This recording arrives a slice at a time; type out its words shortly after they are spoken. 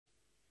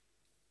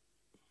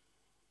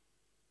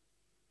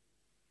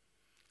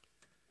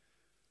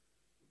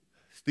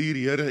Stuur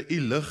Here u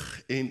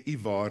lig en u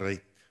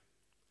waarheid.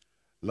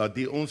 Laat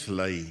die ons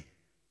lei.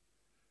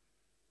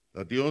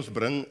 Laat die ons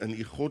bring in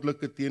u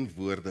goddelike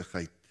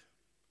teenwoordigheid,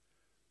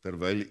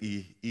 terwyl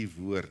u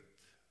woord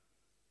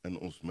in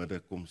ons midde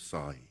kom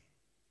saai.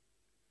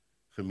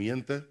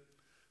 Gemeente,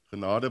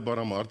 genade,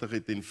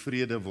 barmhartigheid en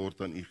vrede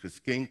word aan u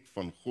geskenk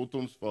van God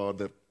ons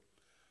Vader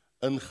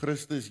in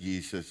Christus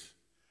Jesus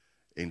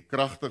en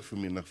kragtig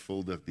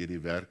vermenigvuldig deur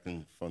die werking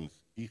van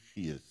u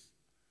Gees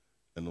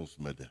in ons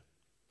midde.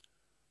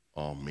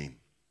 Amen.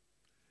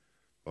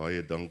 Baie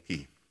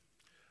dankie.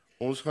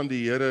 Ons gaan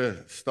die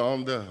Here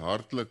staande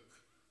hartlik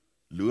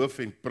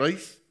loof en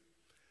prys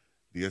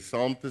deur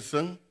saam te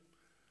sing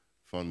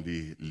van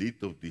die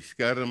lied op die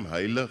skerm,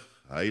 Heilig,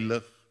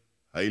 Heilig,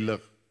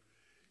 Heilig,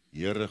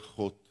 Here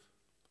God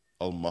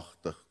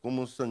Almagtig. Kom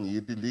ons sing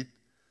hierdie lied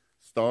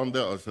staande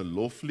as 'n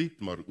loflied,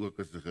 maar ook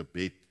as 'n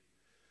gebed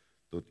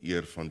tot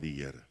eer van die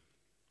Here.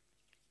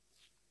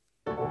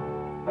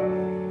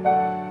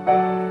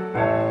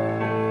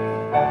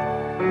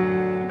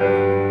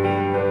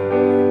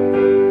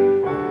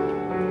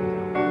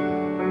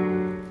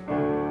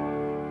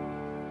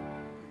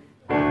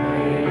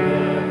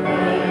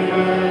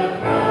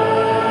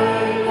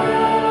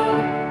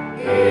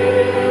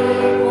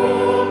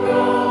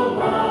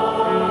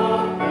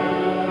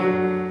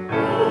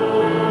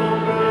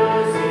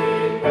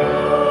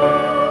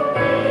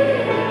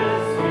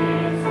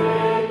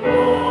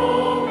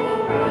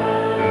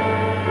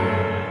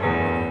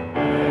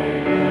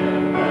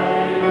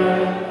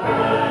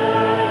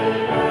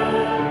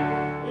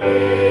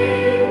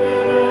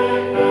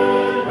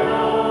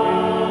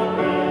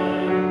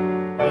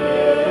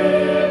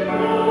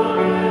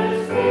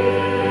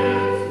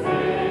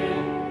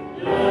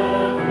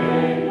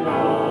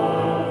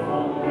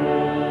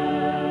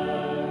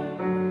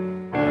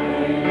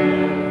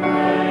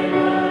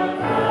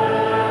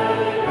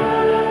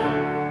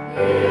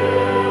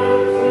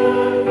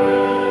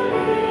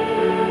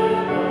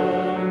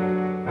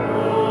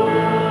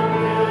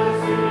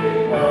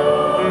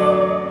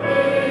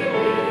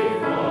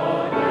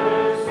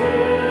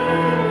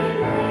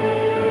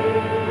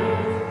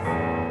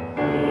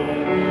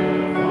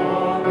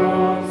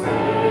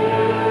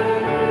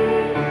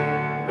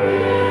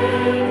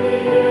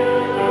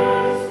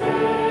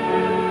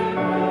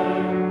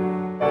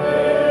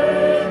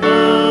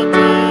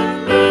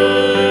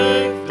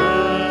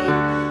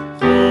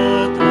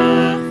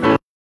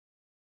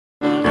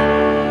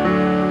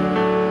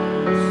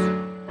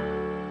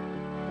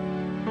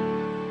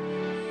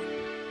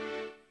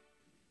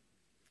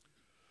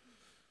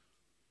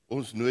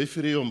 Ons nooi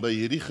vir u om by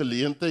hierdie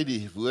geleentheid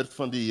die woord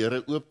van die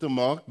Here oop te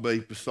maak by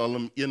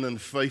Psalm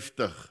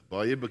 51,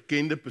 baie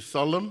bekende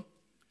psalm,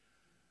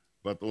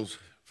 wat ons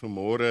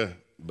vanmôre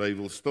by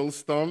wil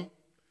stilstaan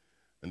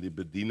in die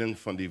bediening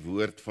van die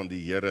woord van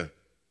die Here.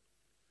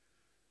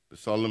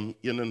 Psalm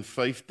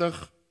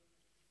 51.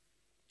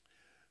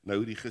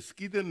 Nou die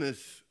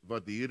geskiedenis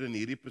wat hier in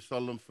hierdie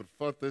psalm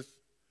vervat is,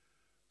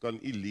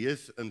 kan u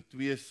lees in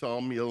 2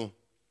 Samuel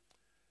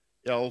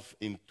 11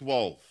 en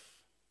 12.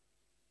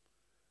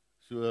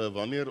 So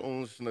wanneer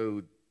ons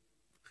nou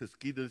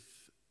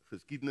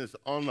geskiedenis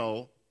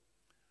aanhaal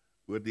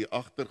oor die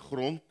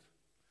agtergrond,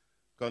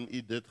 kan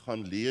u dit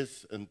gaan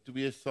lees in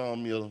 2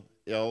 Samuel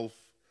 11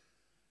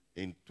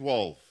 en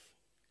 12.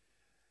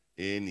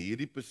 En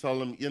hierdie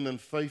Psalm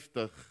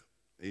 51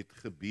 het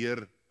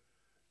gebeur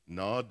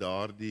na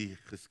daardie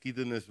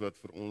geskiedenis wat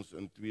vir ons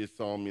in 2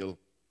 Samuel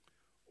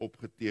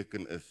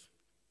opgeteken is.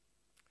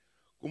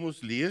 Kom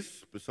ons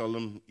lees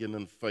Psalm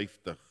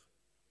 51.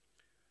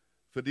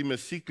 Vir die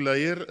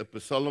musiekleier 'n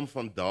psalm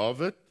van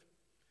Dawid,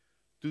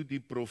 toe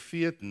die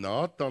profeet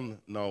Nathan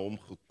na hom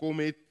gekom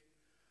het,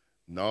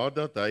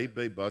 nadat hy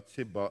by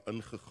Batseba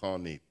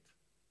ingegaan het.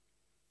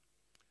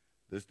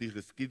 Dis die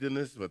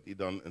geskiedenis wat u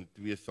dan in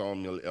 2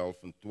 Samuel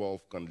 11 en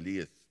 12 kan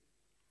lees.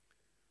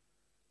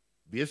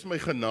 Wees my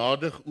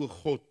genadig, o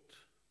God,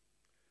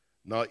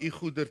 na u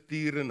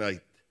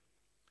goedertierenheid.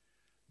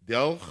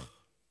 Delg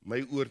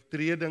my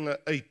oortredinge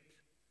uit,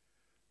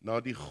 na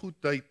die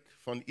goedheid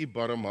van u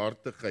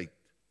barmhartigheid.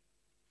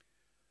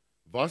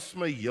 Was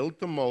my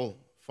heeltemal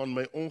van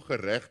my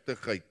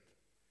ongeregtigheid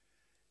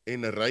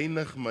en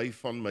reinig my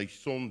van my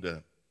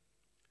sonde,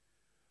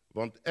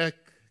 want ek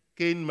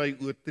ken my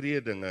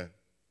oortredinge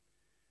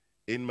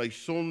en my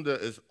sonde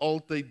is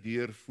altyd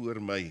deur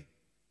voor my.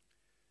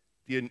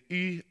 Teen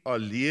u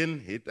alleen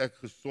het ek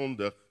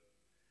gesondig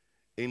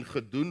en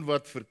gedoen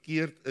wat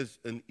verkeerd is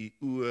in u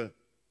oë,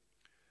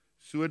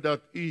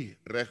 sodat u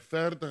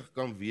regverdig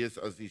kan wees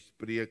as u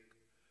spreek,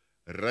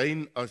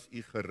 rein as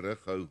u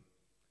gerig hou.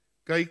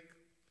 Kyk,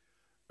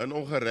 in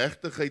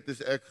ongeregtigheid is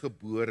ek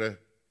gebore,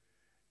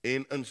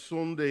 en in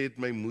sonde het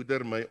my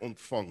moeder my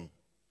ontvang.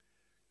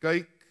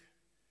 Kyk,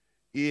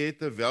 u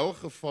het 'n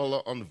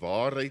welgevalle aan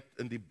waarheid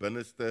in die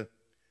binneste,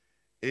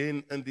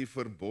 en in die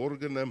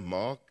verborgene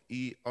maak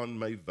u aan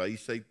my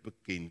wysheid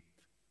bekend.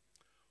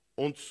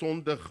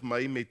 Ontsondig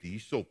my met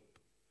hyssop,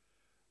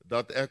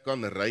 dat ek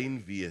kan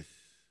rein wees.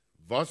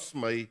 Was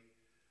my,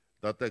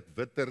 dat ek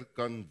witter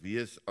kan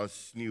wees as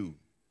sneeu.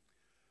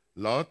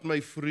 Laat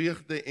my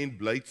vreugde en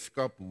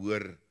blydskap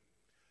hoor,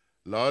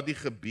 laat die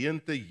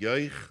gebeente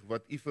juig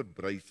wat u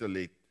verbrysel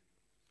het.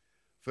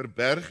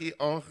 Verberg u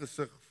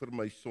aangesig vir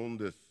my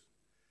sondes,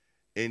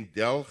 en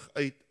delg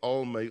uit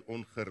al my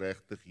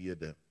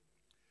ongeregtighede.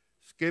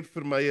 Skep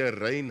vir my 'n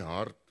rein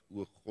hart,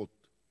 o God,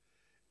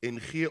 en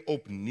gee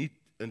opnuut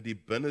in die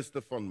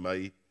binneste van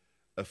my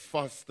 'n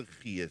vaste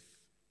gees.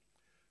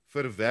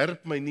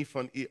 Verwerp my nie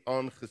van u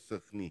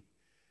aangesig nie,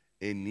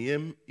 en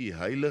neem u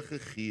Heilige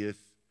Gees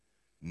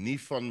nie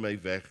van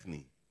my weg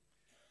nie.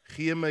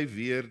 Gee my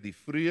weer die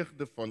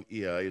vreugde van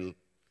u heil,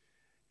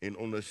 en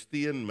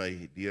ondersteun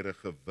my deur 'n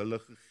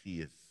gewillige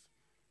gees.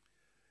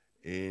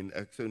 En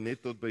ek sou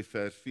net tot by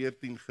vers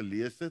 14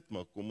 gelees het,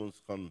 maar kom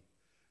ons gaan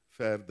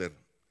verder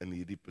in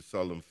hierdie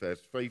Psalm,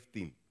 vers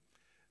 15.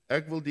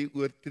 Ek wil die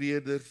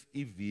oortreders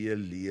u weë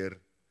leer,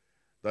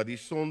 dat die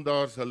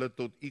sondaars hulle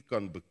tot u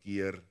kan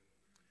bekeer.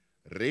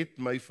 Red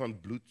my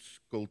van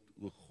bloedskuld,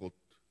 o God,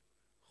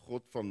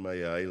 God van my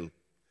heil.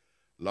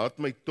 Laat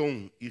my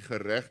tong u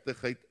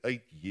geregtigheid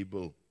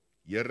uitjubel.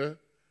 Here,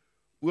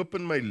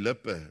 open my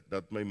lippe,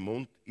 dat my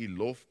mond u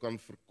lof kan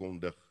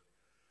verkondig.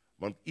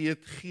 Want u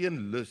het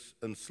geen lus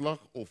in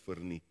slagoffer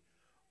nie,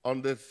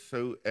 anders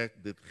sou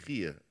ek dit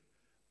gee.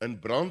 In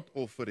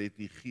brandoffer het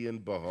u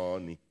geen behae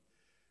nie.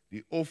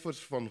 Die offers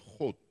van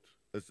God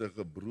is 'n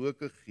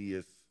gebroke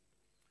gees,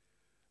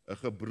 'n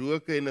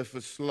gebroke en 'n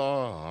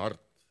verslae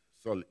hart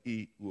sal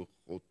u, o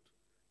God,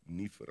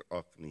 nie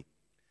verag nie.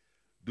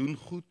 Doen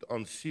goed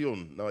aan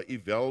Sion na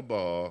u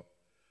welbehae,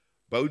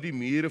 bou die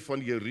mure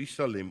van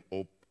Jerusalem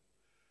op,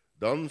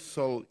 dan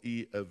sal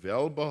u 'n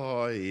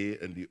welbehae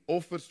hê in die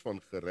offers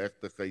van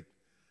geregtigheid,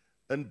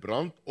 in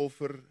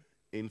brandoffer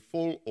en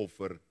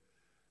voloffer,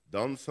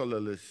 dan sal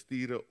hulle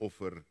stiere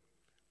offer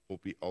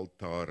op die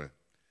altare.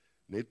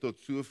 Net tot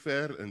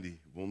sover in die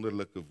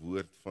wonderlike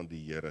woord van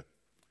die Here.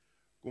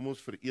 Kom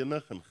ons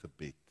verenig in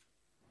gebed.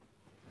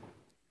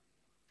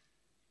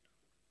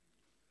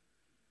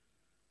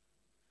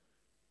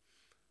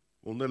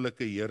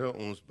 Wonderlike Here,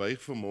 ons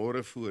buig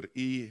vanmôre voor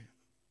u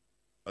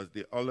as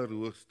die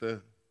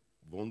allerhoogste,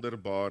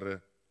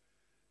 wonderbare,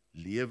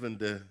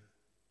 lewende,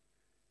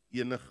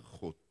 enige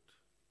God,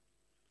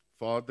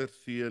 Vader,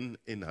 Seun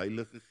en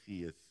Heilige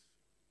Gees.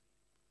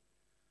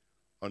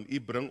 Aan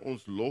u bring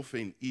ons lof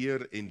en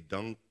eer en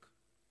dank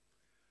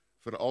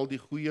vir al die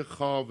goeie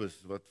gawes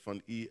wat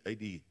van u uit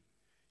die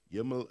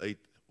hemel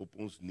uit op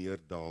ons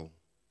neerdaal.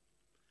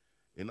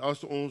 En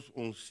as ons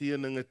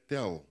seëninge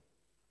tel,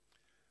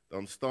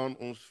 dan staan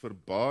ons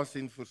verbaas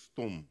en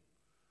verstom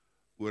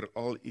oor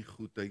al u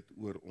goedheid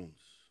oor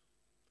ons.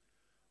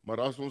 Maar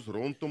as ons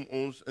rondom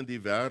ons in die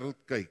wêreld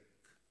kyk,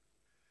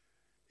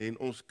 en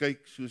ons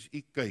kyk soos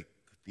u kyk,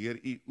 deur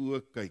u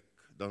oë kyk,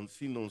 dan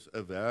sien ons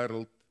 'n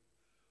wêreld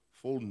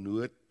vol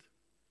nood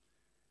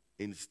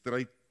en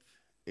stryd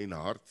en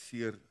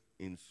hartseer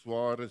en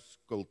sware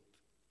skuld.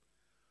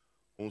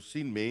 Ons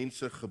sien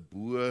mense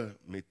gebo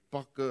met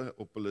pakke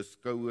op hulle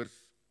skouers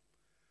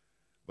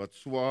wat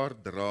swaar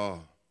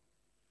dra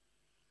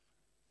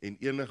en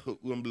enige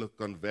oomblik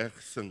kan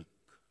wegsink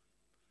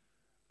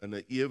in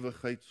 'n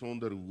ewigheid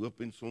sonder hoop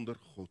en sonder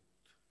God.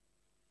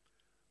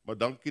 Maar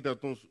dankie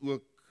dat ons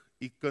ook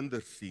u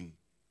kinders sien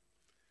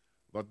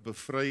wat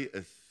bevry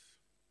is,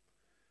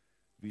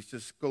 wie se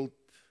skuld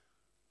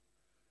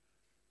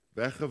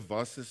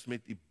weggewas is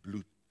met u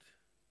bloed,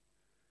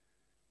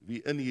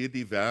 wie in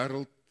hierdie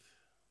wêreld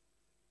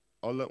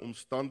alle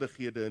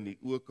omstandighede in die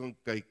oë kan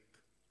kyk,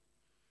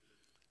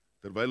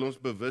 terwyl ons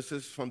bewus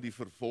is van die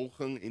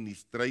vervolging en die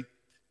stryd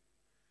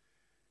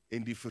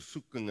en die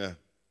versoekinge,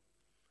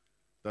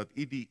 dat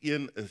u die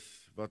een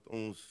is wat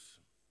ons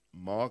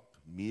maak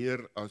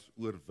meer as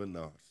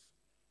oorwinnaars.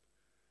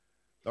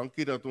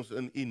 Dankie dat ons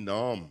in u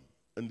naam,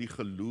 in die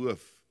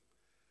geloof,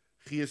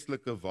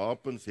 geestelike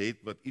wapens het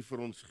wat u vir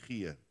ons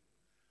gee,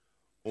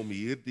 om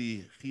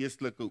hierdie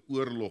geestelike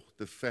oorlog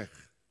te veg,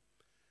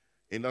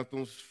 en dat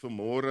ons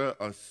vanmôre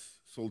as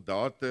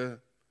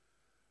soldate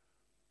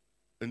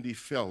in die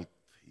veld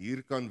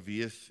hier kan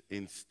wees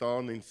en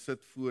staan en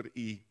sit voor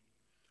u,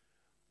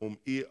 om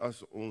u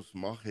as ons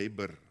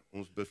maghebber,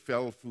 ons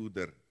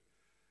bevelvoerder,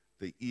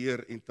 te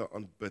eer en te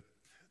aanbid,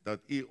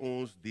 dat u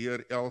ons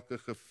deur elke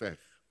geveg,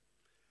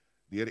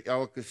 deur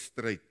elke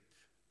stryd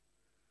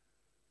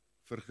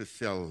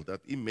vergesel,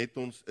 dat u met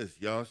ons is,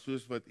 ja,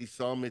 soos wat u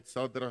saam met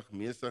Sadrag,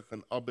 Mesach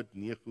en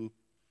Abednego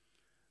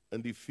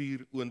in die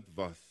vuuroond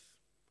was,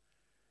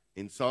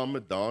 en saam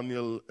met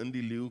Daniël in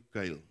die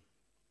leeukuil,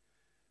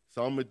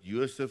 saam met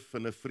Josef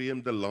in 'n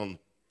vreemde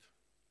land,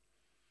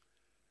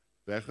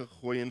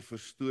 weggegooi en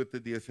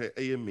verstote deur sy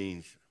eie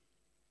mense.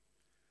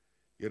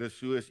 Here,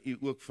 so is u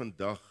ook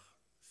vandag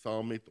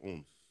saam met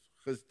ons.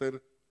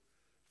 Gister,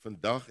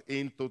 vandag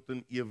en tot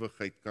in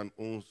ewigheid kan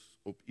ons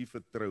op u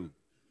vertrou.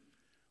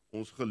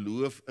 Ons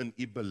geloof in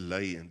u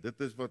bely, en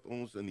dit is wat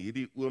ons in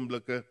hierdie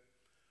oomblikke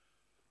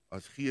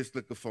as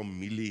geestelike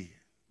familie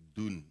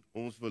doen.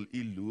 Ons wil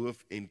u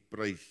loof en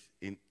prys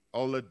en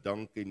alle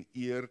dank en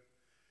eer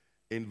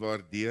en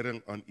waardering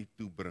aan U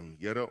toebring.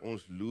 Here,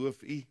 ons loof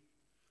U,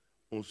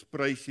 ons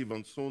prys U,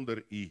 want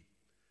sonder U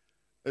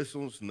is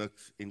ons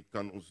niks en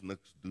kan ons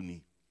niks doen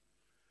nie.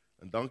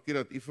 En dankie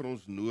dat U vir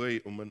ons nooi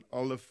om in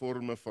alle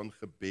vorme van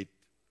gebed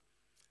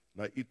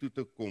na U toe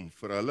te kom,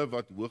 vir hulle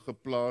wat hoog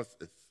geplaas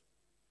is,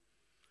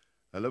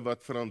 hulle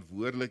wat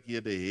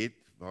verantwoordelikhede het,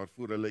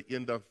 waarvoor hulle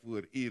eendag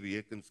voor U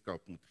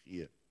rekenskap moet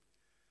gee.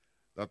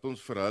 Dat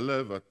ons vir hulle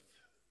wat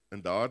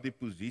in daardie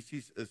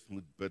posisies is,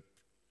 moet bid.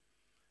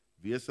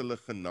 Wees hulle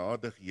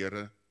genadig,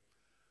 Here,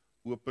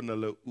 open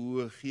hulle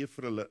oë, gee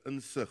vir hulle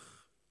insig,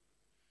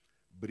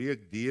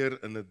 breek deur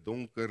in 'n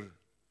donker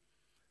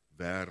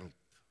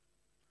wêreld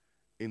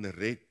en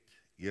red,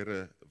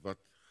 Here,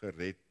 wat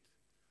gered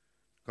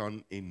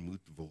kan en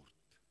moet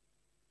word.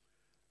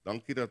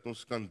 Dankie dat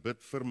ons kan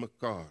bid vir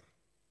mekaar.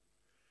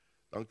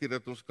 Dankie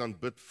dat ons kan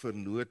bid vir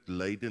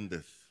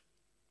noodlydendes.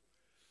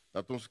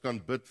 Dat ons kan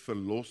bid vir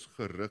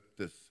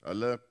losgeruktes,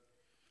 hulle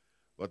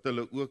wat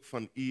hulle ook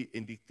van U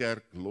en die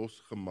kerk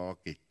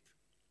losgemaak het.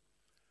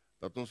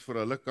 Dat ons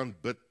vir hulle kan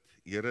bid,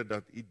 Here,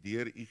 dat U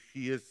deur U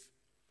Gees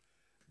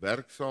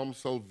werksaam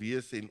sal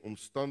wees en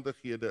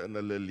omstandighede in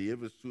hulle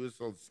lewe so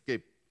sal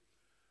skep,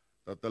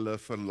 dat hulle 'n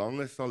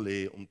verlange sal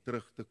hê om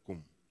terug te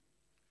kom.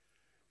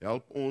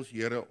 Help ons,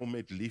 Here, om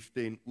met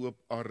liefde en oop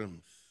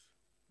arms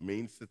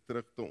mense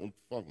terug te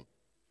ontvang,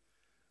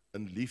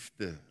 in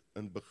liefde,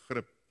 in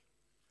begrip,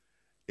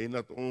 en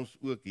dat ons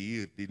ook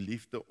hier die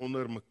liefde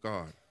onder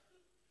mekaar,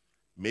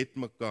 met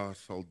mekaar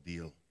sal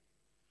deel.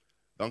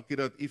 Dankie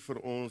dat U vir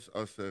ons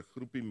as 'n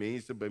groepie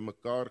mense by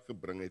mekaar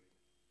gebring het,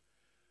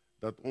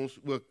 dat ons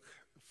ook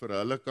vir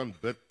hulle kan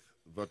bid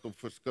wat op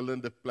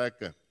verskillende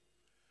plekke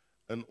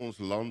in ons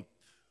land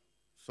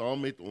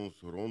saam met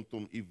ons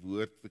rondom U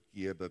woord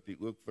verkeer, dat U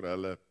ook vir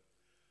hulle,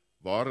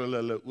 waar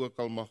hulle ook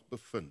al mag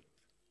bevind,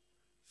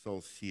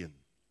 sal seën.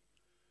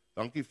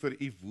 Dankie vir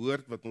U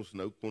woord wat ons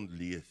nou kon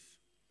lees.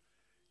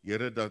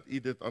 Here, dat U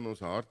dit aan ons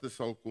harte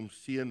sal kom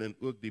seën en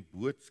ook die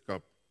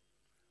boodskap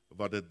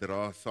wat dit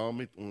dra saam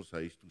met ons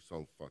huis toe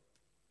sal vat.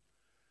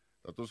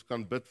 Dat ons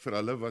kan bid vir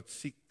hulle wat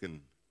siek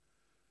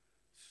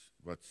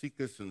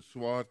is en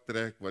swaar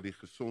trek wat die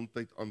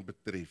gesondheid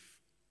aanbetref.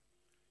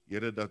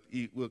 Here, dat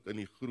U ook in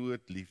die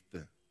groot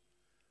liefde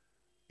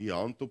U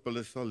hand op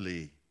hulle sal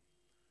lê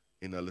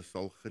en hulle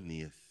sal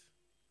genees.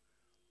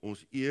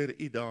 Ons eer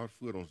U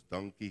daarvoor, ons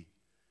dankie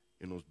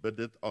en ons bid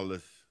dit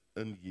alles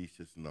in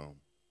Jesus naam.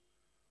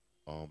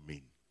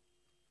 Amen.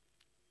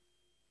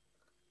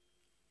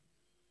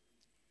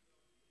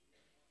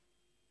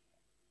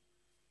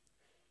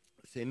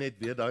 Sê net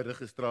weer daai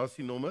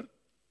registrasienommer.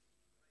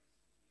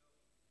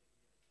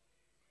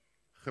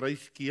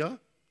 Grys Kia,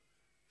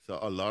 sy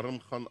alarm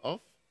gaan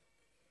af.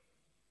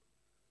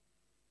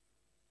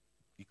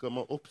 Jy kan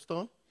maar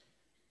opstaan.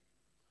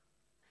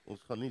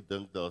 Ons gaan nie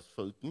dink daar's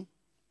fout nie.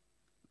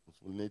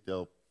 Ons wil net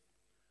help.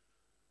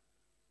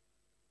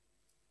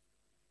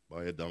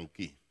 Baie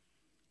dankie.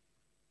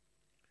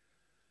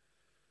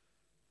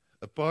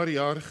 'n Paar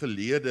jaar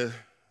gelede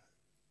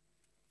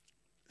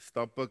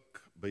stap ek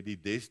by die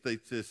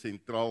destydse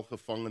sentraal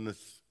gevangenis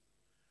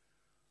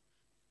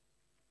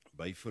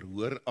by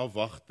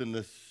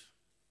verhoorafwagtenis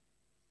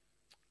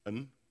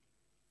in,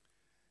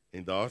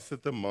 en daar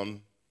sit 'n man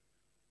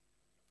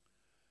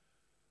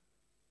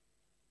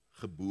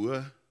gebo,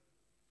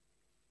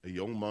 'n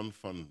jong man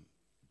van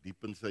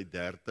diep in sy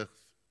 30's,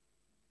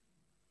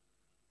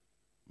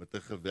 met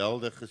 'n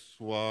geweldige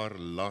swaar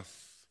las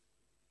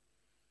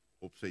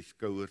op sy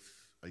skouers.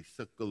 Hy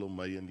sukkel om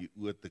my in die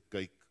oë te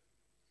kyk.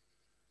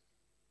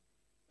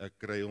 Ek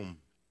kry hom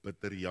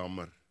bitter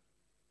jammer.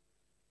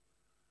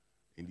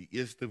 En die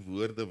eerste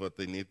woorde wat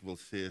hy net wil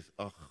sê is,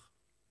 ag,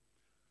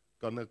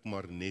 kan ek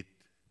maar net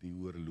die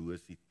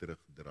horlosie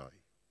terugdraai.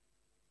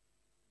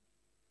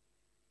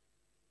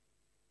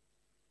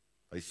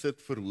 Hy sit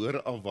verhoor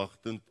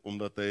afwagtend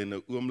omdat hy in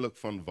 'n oomblik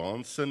van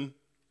waansin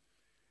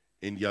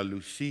en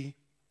jaloesie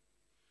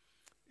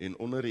en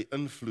onder die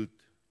invloed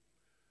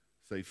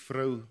sy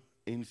vrou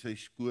en sy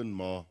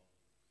skoonma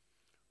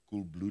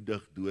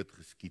koelbloedig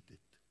doodgeskiet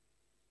het.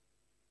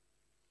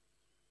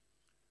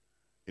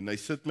 En hy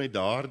sit met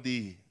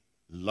daardie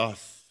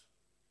las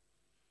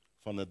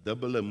van 'n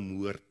dubbele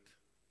moord,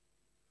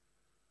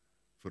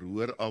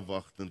 verhoor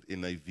afwagtend,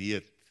 en hy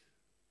weet,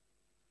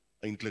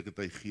 eintlik het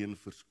hy geen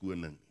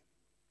verskoning nie.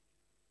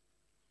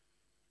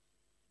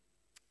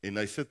 En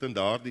hy sit in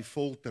daardie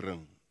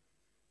foltering.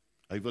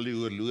 Hy wil die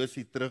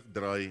horlosie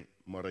terugdraai,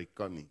 maar hy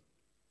kan nie.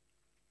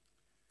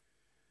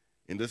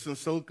 En dis in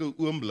sulke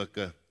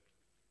oomblikke,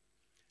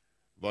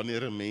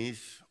 wanneer 'n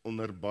mens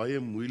onder baie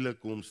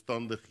moeilike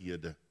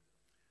omstandighede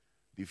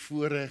die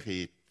voorreg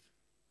het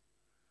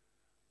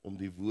om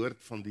die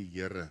woord van die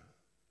Here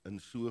in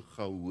so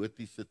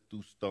chaotiese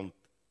toestand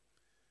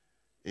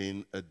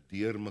en 'n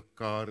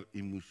deurmekaar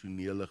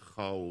emosionele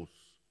chaos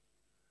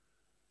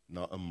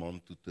na 'n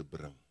man toe te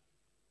bring.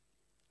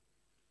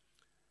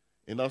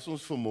 En as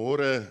ons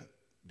vanmôre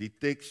die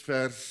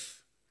teksvers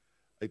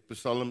uit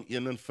Psalm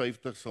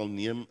 51 sal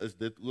neem, is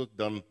dit ook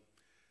dan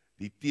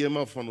die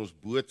tema van ons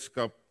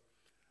boodskap,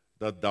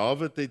 dat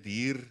Dawid het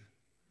hier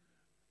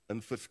in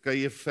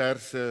verskeie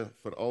verse,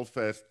 veral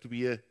vers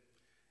 2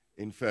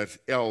 en vers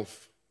 11,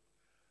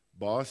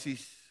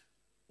 basies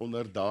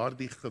onder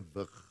daardie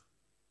gewig.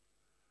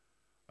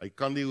 Hy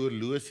kan die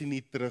horlosie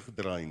nie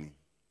terugdraai nie.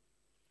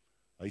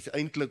 Hy is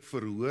eintlik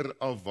verhoor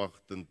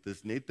afwagtend. Dit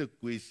is net 'n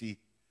kwessie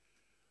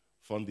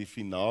van die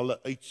finale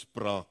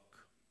uitspraak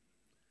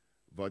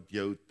wat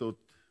jou tot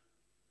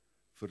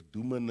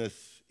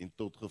verdoemenis en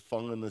tot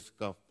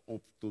gevangenskap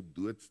of tot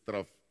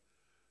doodstraf,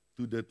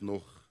 toe dit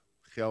nog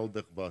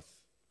geldig was,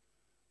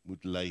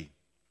 moet lei.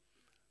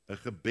 'n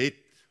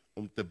gebed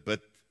om te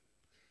bid,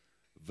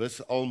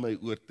 wis al my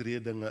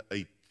oortredinge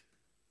uit,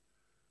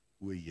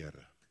 o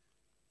Here.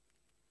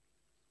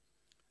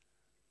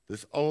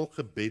 Dis al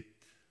gebed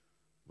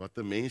wat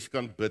 'n mens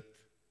kan bid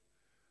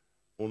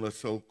onder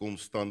sulke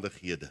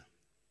omstandighede.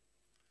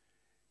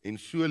 En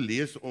so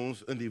lees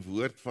ons in die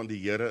woord van die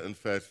Here in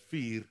vers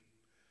 4,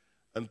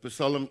 in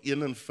Psalm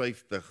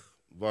 51,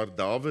 waar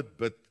Dawid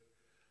bid,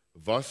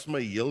 was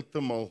my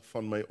heeltemal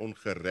van my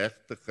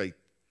ongeregtigheid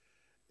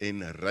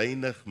en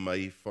reinig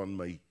my van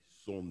my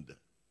sonde.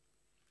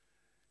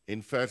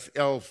 En vers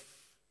 11,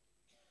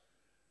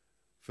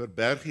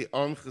 verberg die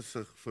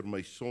aangesig vir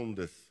my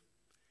sondes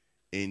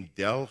en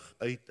delg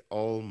uit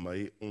al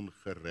my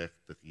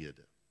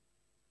ongeregtighede.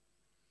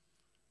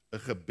 'n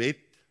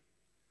gebed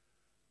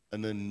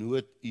in 'n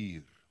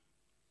nooduur.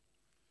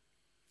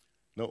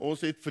 Nou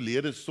ons het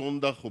verlede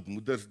Sondag op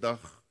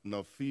Moedersdag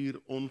na 4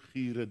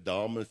 ongure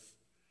dames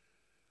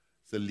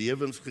se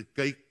lewens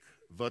gekyk,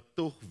 wat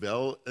tog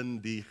wel in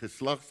die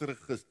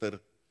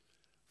geslagsregister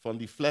van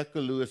die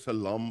vlekkelose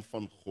lam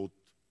van God,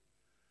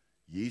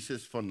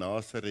 Jesus van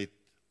Nasaret,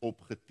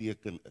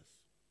 opgeteken is.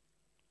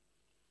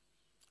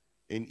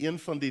 En een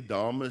van die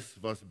dames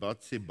was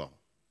Batseba,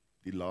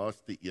 die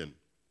laaste een.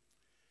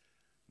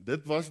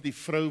 Dit was die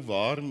vrou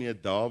waarmee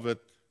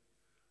Dawid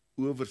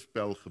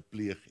oorspel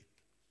gepleeg het.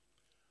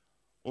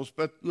 Ons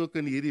het ook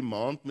in hierdie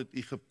maand met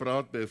u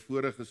gepraat by 'n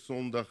vorige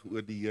Sondag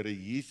oor die Here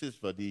Jesus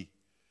wat die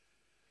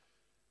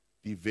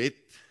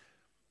wet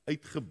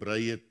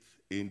uitgebrei het,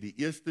 en die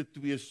eerste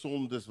 2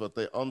 sondes wat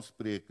hy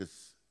aanspreek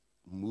is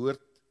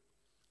moord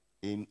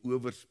en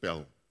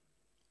oorspel.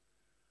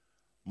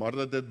 Maar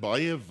dat dit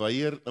baie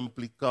wyeer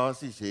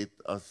implikasies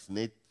het as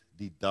net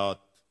die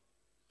daad.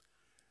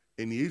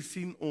 En hier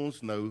sien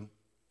ons nou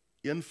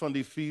een van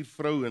die 4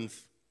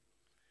 vrouens,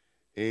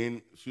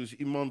 en soos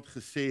iemand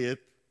gesê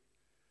het,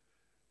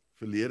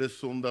 verlede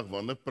Sondag,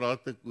 wanneer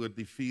praat ek oor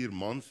die 4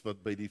 mans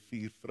wat by die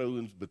 4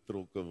 vrouens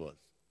betrokke was?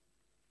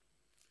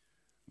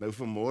 Nou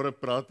vanmôre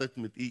praat ek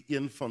met u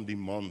een van die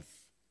mans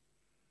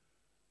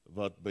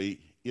wat by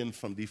een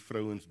van die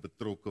vrouens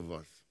betrokke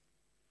was.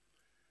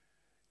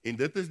 En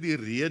dit is die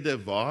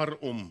rede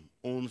waarom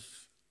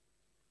ons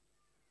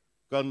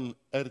kan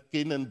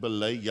erken en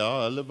bely,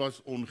 ja, hulle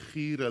was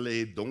onguur, hulle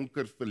het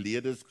donker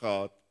verledes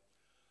gehad,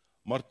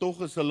 maar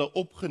tog is hulle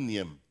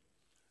opgeneem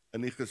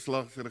in die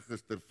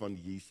geslagsregister van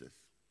Jesus.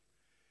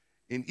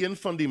 En een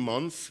van die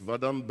mans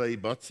wat dan by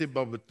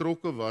Batseba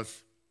betrokke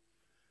was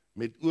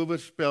met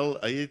oorspel,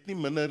 hy het nie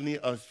minder nie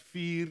as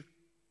 4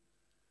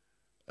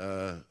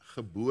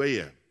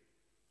 gebooie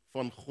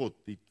van God,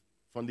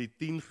 van die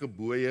 10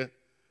 gebooie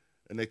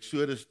in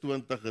Eksodus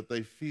 20 het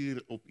hy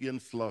 4 op een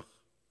slag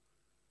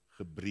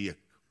gebreek.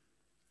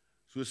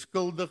 So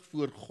skuldig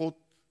voor God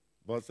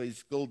was hy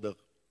skuldig,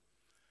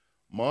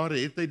 maar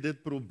het hy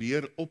dit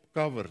probeer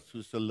opcover,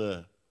 soos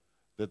hulle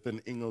dit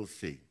in Engels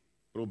sê,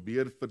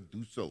 probeer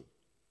verdoesel,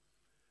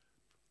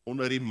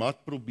 onder die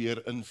mat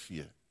probeer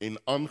invee en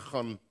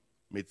aangaan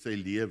met sy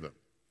lewe.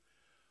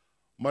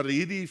 Maar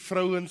hierdie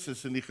vrouens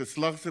is in die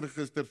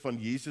geslagsregister van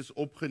Jesus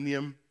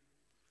opgeneem,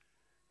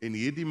 en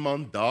hierdie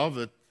man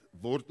Dawid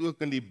word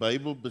ook in die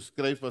Bybel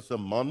beskryf as 'n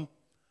man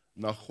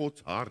na God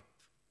se hart.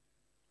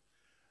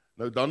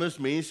 Nou dan is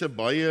mense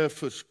baie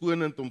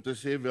verskonend om te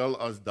sê, wel,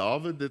 as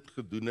Dawid dit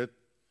gedoen het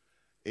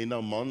en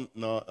 'n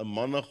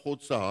man na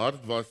God se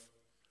hart was,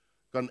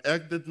 kan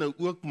ek dit nou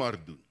ook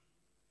maar doen.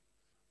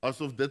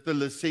 Asof dit 'n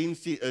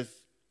lisensie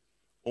is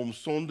om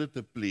sonde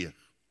te pleeg.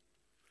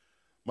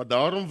 Maar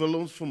daarom wil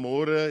ons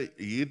vanmôre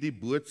hierdie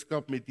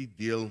boodskap met u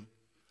deel,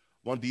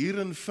 want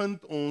hierin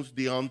vind ons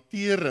die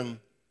hantering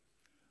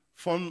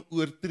van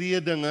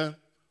oortredinge,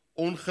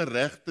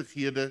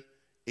 ongeregtighede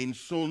en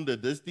sonde.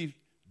 Dis die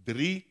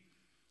 3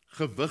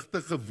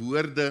 gewigtige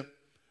woorde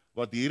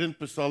wat hier in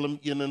Psalm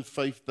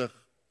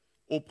 51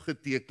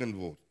 opgeteken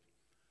word.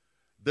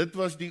 Dit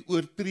was die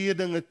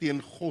oortredinge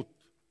teen God.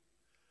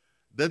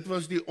 Dit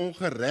was die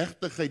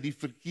ongeregtigheid, die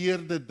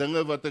verkeerde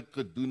dinge wat ek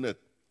gedoen het.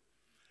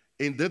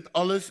 En dit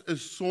alles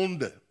is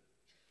sonde.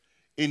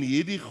 En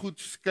hierdie goed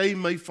skei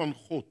my van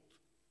God.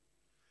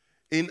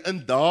 En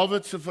in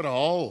Dawid se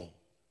verhaal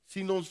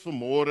sien ons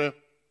vanmôre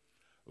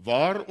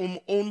waarom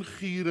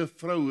ongure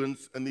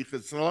vrouens in die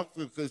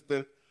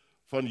geslagsregister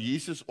van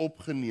Jesus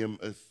opgeneem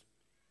is,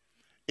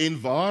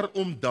 en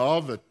waarom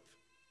Dawid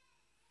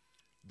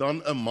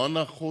dan 'n man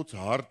na God se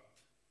hart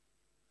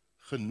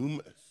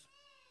genoem is.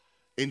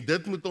 En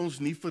dit moet ons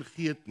nie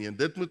vergeet nie, en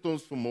dit moet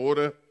ons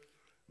vanmôre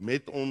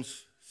met ons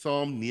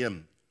saamneem.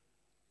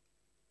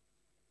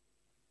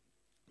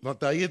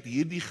 Want hy het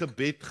hierdie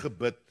gebed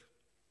gebid,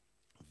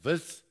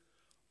 wis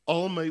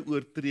al my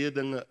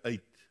oortredinge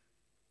uit,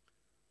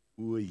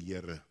 o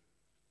Here.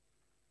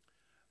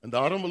 En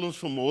daarom wil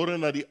ons vanmôre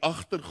na die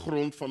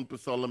agtergrond van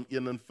Psalm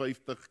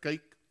 51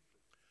 kyk,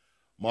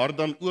 maar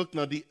dan ook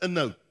na die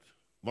inhoud,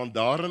 want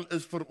daarin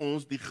is vir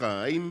ons die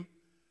geheim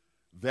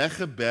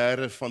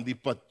weggebere van die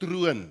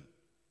patroon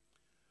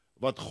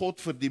wat God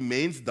vir die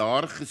mens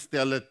daar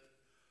gestel het,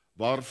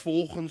 waar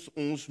volgens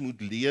ons moet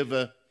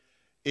lewe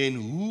en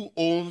hoe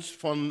ons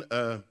van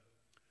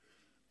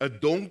 'n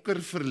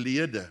donker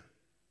verlede,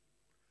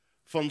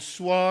 van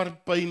swaar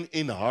pyn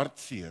en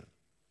hartseer,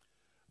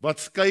 wat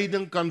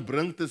skeiding kan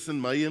bring tussen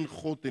my en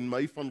God en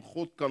my van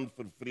God kan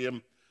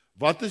vervreem.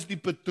 Wat is die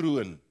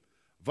patroon?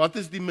 Wat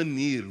is die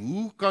manier?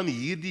 Hoe kan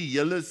hierdie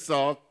hele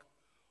saak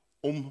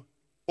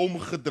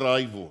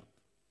omgedraai word?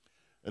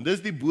 En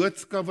dis die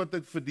boodskap wat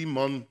ek vir die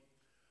man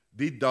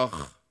die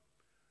dag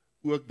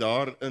ook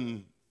daar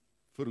in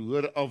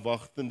verhoor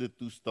afwagtende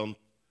toestand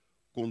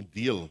kon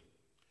deel.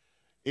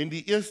 En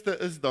die eerste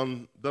is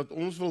dan dat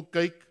ons wil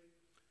kyk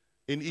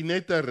en u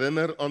net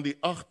herinner aan die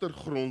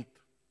agtergrond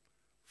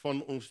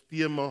van ons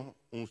tema,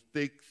 ons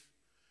teks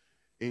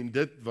en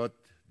dit wat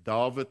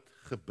Dawid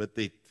gebid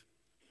het.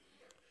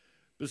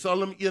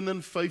 Psalm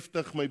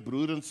 51, my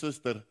broer en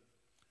suster,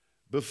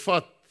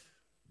 bevat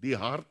die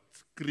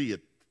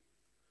hartkreet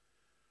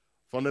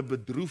van 'n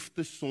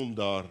bedroefde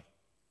sondaar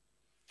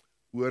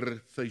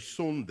oor sy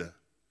sonde.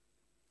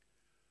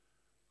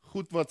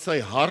 Goed wat sy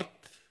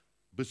hart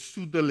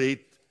besoedel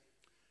het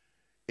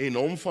en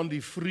hom van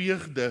die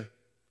vreugde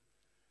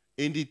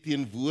en die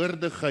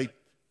teenwoordigheid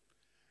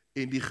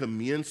en die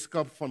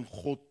gemeenskap van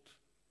God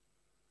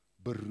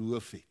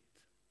beroof het.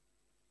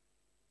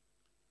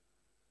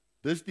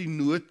 Dis die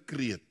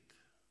noodkreet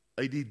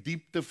uit die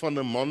diepte van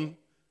 'n man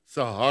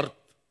se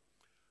hart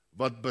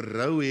wat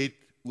berou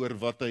het oor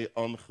wat hy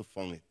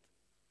aangevang het.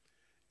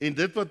 En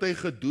dit wat hy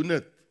gedoen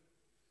het,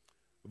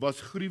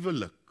 was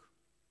gruwelik.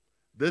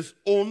 Dis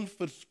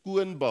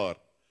onverskoonbaar.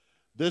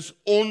 Dis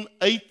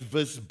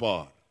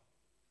onuitwisbaar.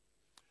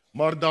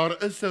 Maar daar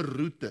is 'n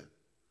roete,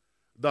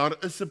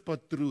 daar is 'n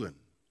patroon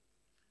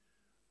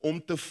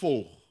om te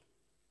volg.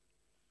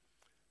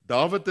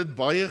 Dawid het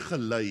baie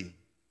gelei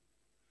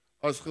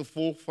as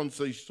gevolg van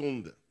sy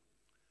sonde.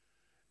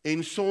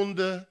 En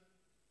sonde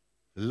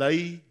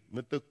lei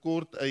met 'n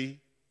kort y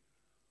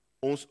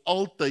ons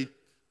altyd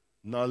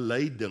na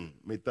lyding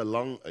met 'n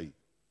lang y.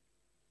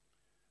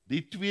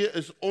 Die twee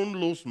is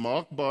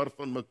onlosmaakbaar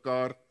van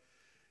mekaar.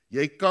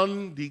 Jy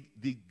kan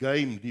die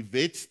game, die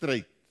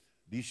wedstryd,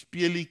 die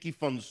speelietjie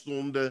van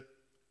sonde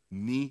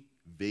nie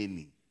wen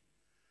nie.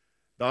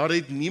 Daar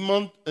het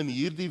niemand in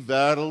hierdie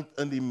wêreld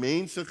in die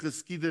mense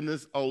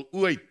geskiedenis al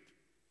ooit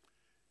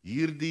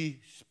hierdie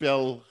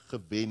spel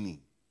gewen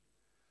nie.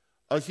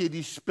 As jy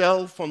die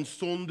spel van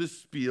sonde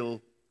speel,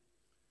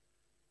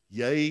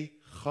 jy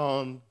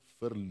gaan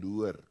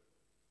verloor.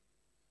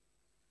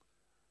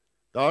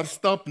 Daar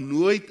stap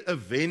nooit 'n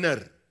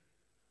wenner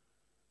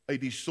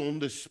uit die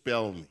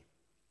sondespel nie.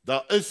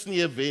 Daar is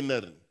nie 'n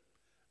wenner nie.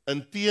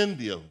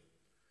 Inteendeel,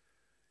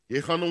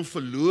 jy gaan hom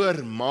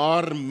verloor,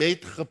 maar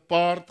met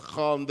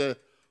gepaardgaande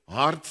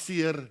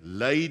hartseer,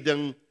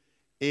 lyding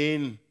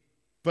en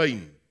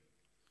pyn.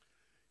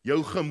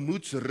 Jou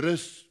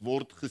gemoedsrus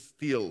word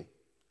gesteel.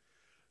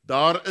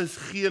 Daar is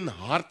geen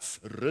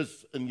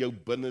hartsrus in jou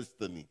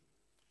binneste nie.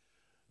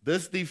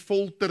 Dis die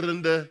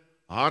folterende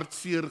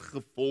hartseer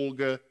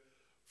gevolge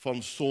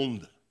van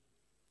sonde.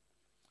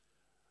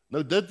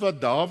 Nou dit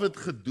wat Dawid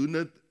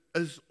gedoen het,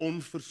 is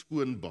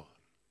onverskoonbaar.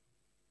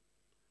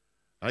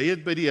 Hy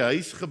het by die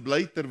huis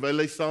gebly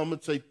terwyl hy saam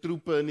met sy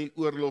troepe in die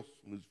oorlog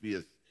moes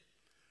wees.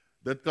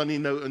 Dit kan jy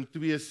nou in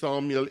 2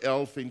 Samuel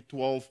 11 en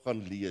 12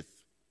 gaan lees.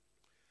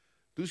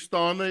 Toe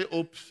staan hy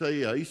op sy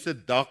huis se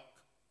dak,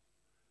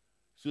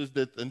 soos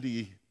dit in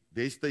die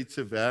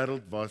destydse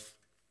wêreld was.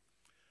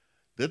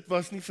 Dit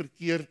was nie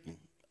verkeerd nie.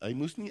 Hy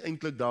moes nie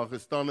eintlik daar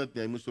gestaan het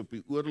nie, hy moes op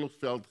die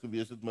oorlogsveld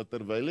gewees het, maar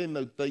terwyl hy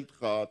nou tyd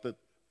gehad het,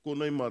 kon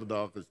hy maar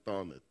daar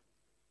gestaan het.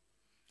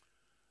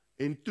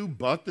 En toe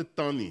bad 'n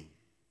tannie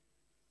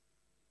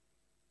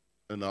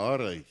in haar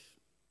huis.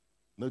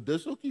 Nou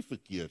dis ook nie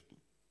verkeerd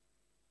nie.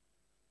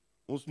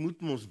 Ons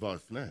moet mos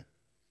was, né?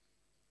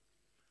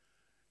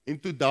 En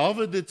toe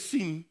Dawid dit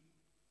sien,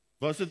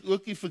 was dit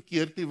ook nie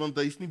verkeerd nie, want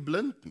hy is nie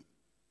blind nie.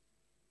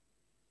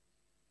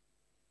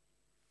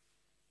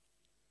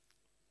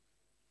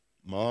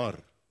 Maar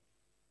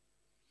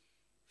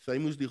sy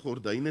moes die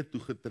gordyne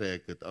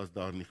toegetrek het as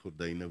daar nie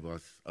gordyne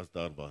was, as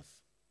daar was.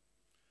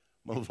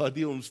 Maar wat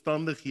die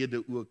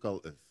omstandighede ook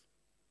al is.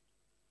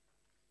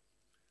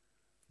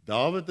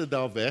 Dawid het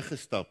daar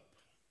weggestap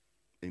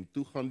en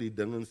toe gaan die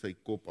ding in sy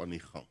kop aan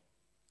die gang.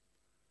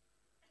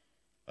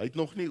 Hy het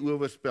nog nie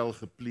oorspel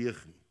gepleeg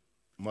nie,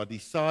 maar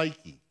die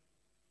saadjie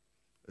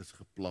is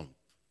geplant.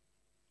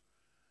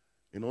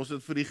 En ons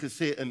het vir u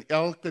gesê, in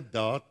elke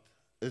daad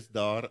is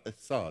daar 'n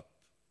saad.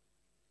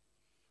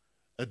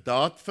 'n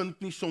Daad vind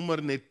nie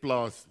sommer net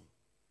plaas nie.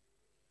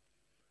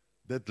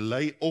 dit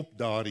lei op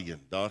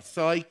daarheen. Daar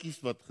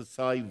saadjies wat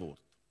gesaai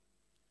word.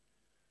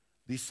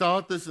 Die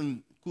saad is in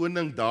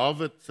koning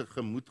Dawid se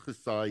gemoed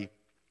gesaai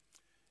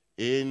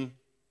en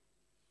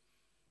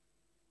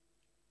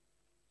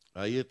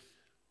hy het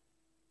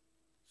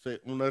sy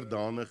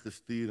onderdane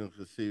gestuur en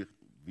gesê,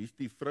 wie is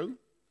die vrou?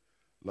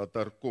 Laat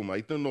haar kom. Hy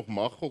het nou nog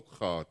Magog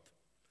gehad.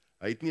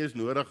 Hy het nie eens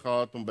nodig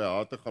gehad om by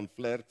haar te gaan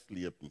vlerk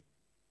sleep nie.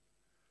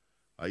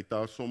 Hy het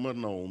haar sommer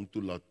na hom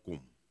toe laat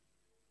kom.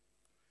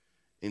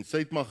 En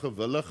sy het maar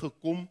gewillig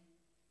gekom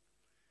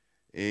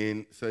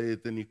en sy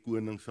het in die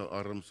koning se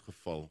arms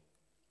geval.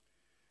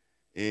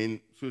 En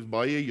soos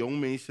baie jong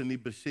mense nie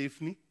besef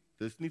nie,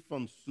 dis nie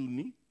van soen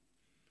nie,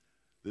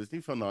 dis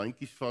nie van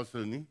handjies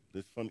vashou nie,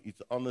 dis van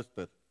iets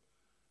anderster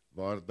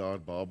waar daar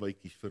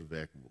babatjies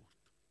verwek word.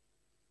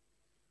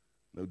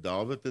 Nou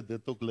Dawid het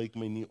dit ook lyk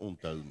my nie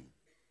onthou nie,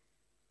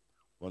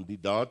 want die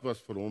daad was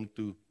vir hom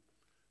toe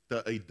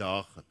te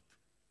uitdagend.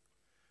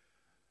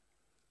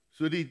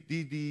 So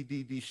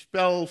die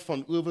spel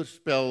van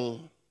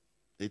oorspel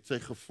het sy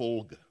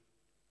gevolge.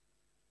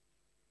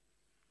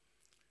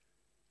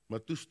 Maar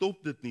toe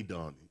stop dit nie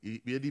daar nie. Jy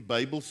weet, die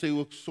Bybel sê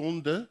ook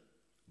sonde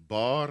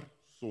baar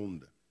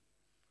sonde.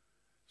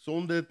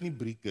 Sonde het nie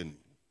brieke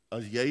nie.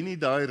 As jy nie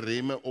daai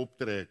remme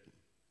optrek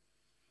nie,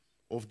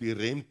 of die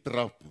rem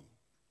trap nie,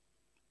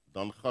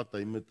 dan gaat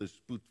hy met 'n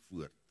spoed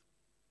voort.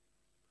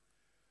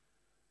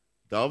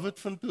 Dawid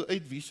vind toe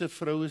uit wie se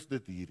vrou is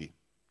dit hierdie.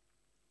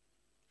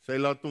 Sy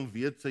laat hom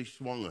weet sy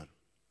swanger.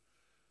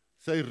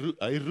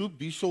 Hy roep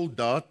die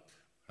soldaat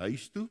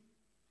huis toe,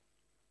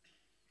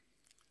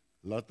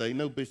 laat hy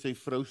nou by sy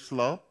vrou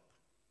slaap,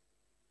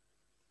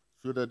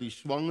 sodat die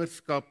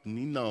swangerskap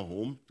nie na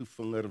hom toe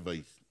vinger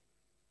wys nie.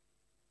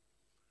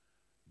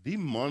 Die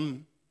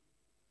man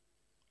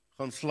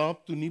gaan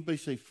slaap toe nie by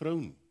sy vrou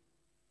nie.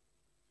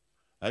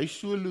 Hy is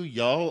so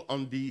lojaal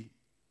aan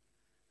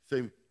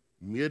sy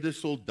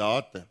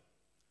medesoldate.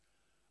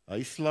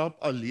 Hy slaap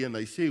alleen.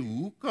 Hy sê,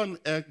 hoe kan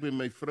ek by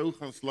my vrou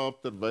gaan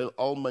slaap terwyl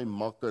al my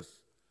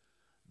makkers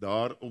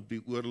daar op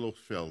die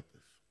oorlogsveld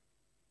is?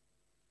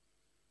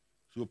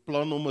 So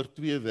plan nommer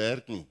 2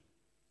 werk nie.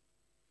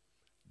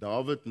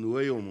 Dawid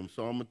nooi hom om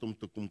saam met hom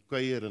te kom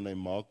kuier en hy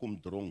maak hom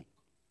dronk.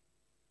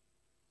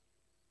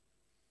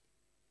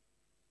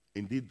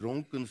 En die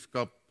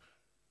dronkenskap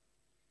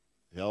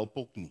help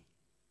ook nie.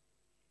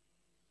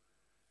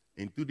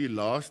 En toe die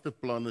laaste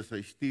plan is,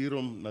 hy stuur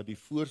hom na die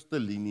voorste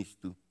linies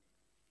toe,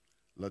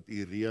 laat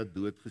Uria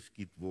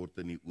doodgeskiet word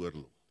in die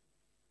oorlog.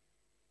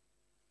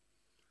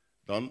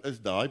 Dan is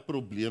daai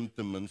probleem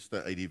ten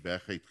minste uit die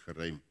weg uit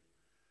geruim,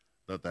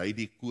 dat hy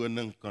die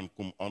koning kan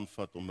kom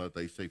aanvat, omdat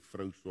hy sy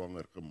vrou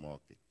swanger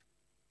gemaak het.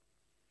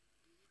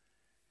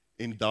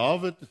 En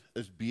Dawid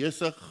is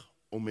besig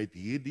om met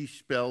hierdie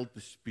spel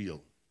te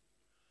speel.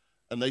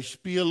 En hy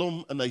speel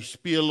hom, en hy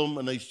speel hom,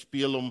 en hy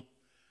speel hom,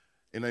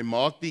 en hy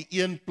maak die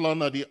een plan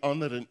na die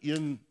ander, en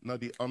een na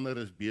die ander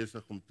is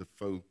besig om te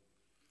vou.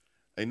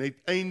 En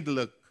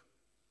uiteindelik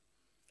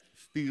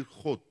stuur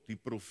God die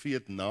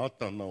profeet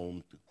Nathan na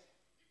hom toe.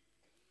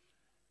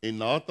 En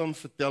Nathan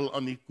vertel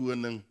aan die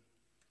koning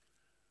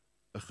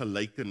 'n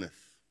gelykenis.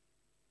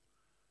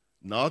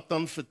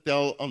 Nathan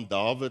vertel aan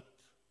Dawid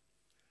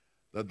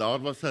dat daar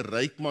was 'n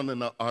ryk man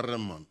en 'n arme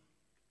man.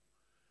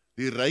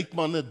 Die ryk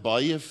man het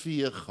baie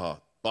vee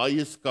gehad,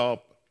 baie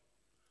skape.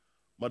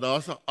 Maar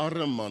daar's 'n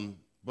arme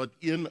man wat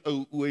een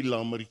ou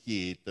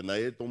ooilammetjie het en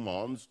hy het hom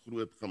Hans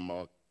groot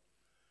gemaak.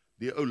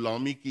 Die ou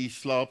lammetjie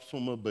slaap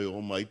sommer by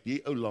hom. Hy het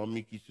die ou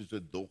lammetjie soos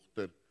 'n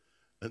dogter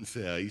in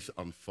sy huis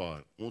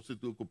aanvaar. Ons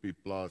het ook op die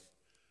plaas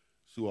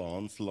so 'n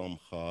Hanslam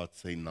gehad,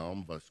 sy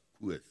naam was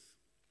Koos.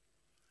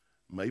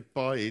 My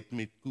pa het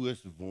met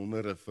Koos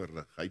wondere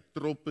verrig. Hy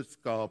troppe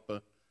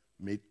skape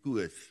met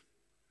Koos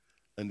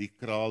in die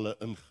krale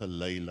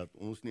ingelei, dat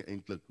ons nie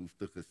eintlik hoef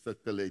te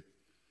gesukkel het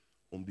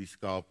om die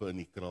skape in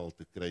die kraal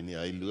te kry nie.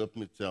 Hy loop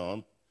met sy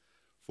hand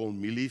vol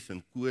mielies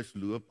en Koos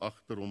loop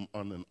agter hom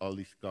aan en al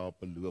die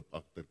skape loop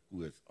agter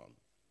Koos aan.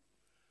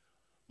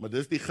 Maar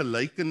dis die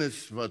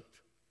gelykenis wat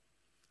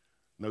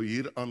nou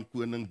hier aan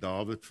koning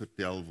Dawid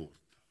vertel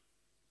word.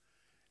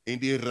 En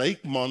die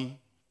ryk man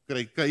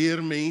kry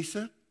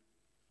kuiermense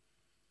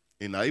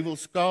en hy wil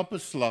skape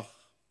slag,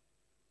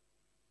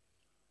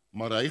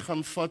 maar hy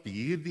gaan vat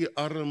hierdie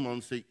arme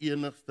man sy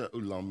enigste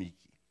ou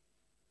lammetjie.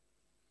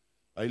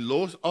 Hy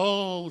los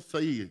al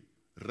sy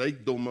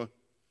rykdomme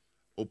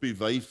op die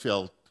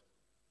weiveld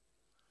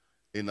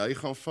en hy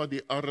gaan vat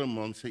die arme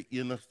man sy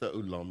enigste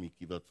ou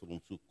lammetjie wat vir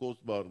hom so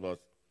kosbaar was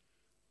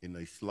en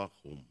hy slag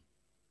hom.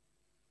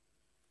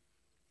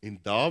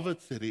 En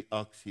Dawid se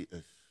reaksie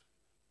is,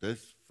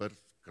 dis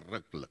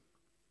verskriklik.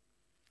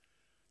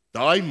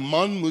 Daai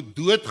man moet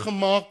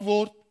doodgemaak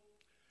word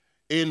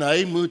en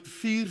hy moet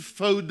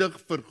 4voudig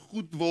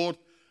vergoed word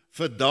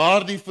vir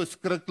daardie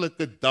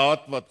verskriklike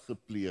daad wat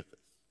gepleeg is.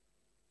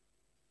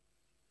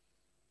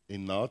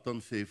 En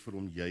Nathan sê vir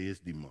hom, jy is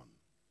die man.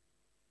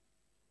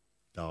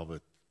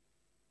 Dawid,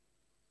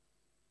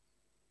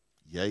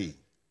 jy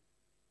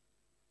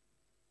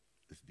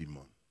is die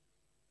man.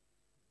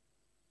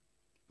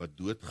 wat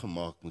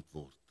doodgemaak moet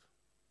word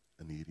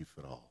in hierdie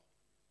verhaal.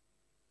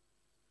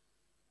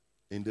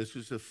 En dis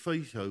soos 'n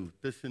vuishou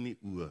tussen die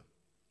oë,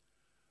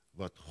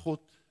 wat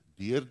God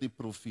deur die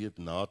profeet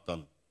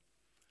Nathan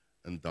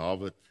in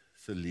Dawid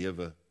se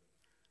lewe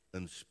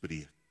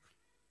inspreek.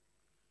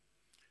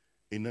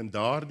 En in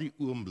daardie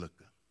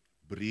oomblikke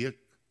breek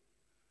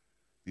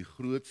die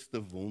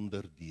grootste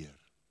wonder deur.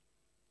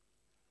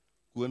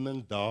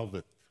 Koning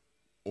Dawid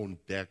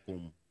ontdek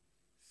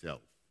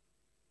homself.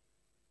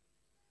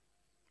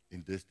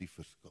 En dis die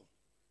verskil.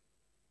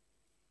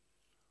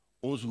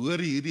 Ons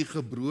hoor hierdie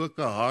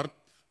gebroke hart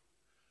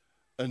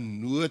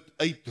in nood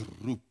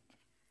uitroep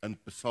in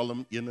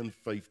Psalm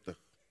 51.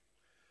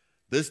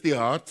 Dis die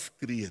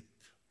hartskreet.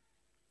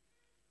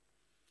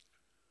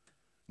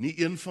 Nie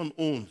een van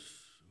ons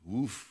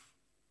hoef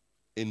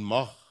en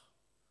mag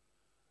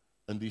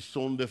in die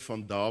sonde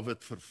van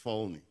Dawid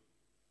verval nie.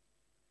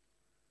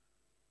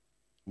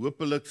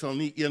 Hoopelik sal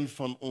nie een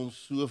van ons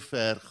so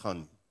ver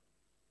gaan nie.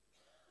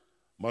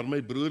 Maar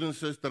my broer en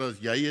suster, as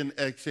jy en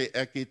ek sê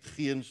ek het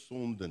geen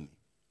sonde nie,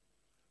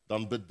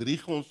 dan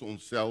bedrieg ons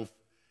onsself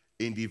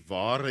en die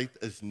waarheid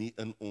is nie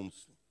in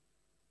ons nie.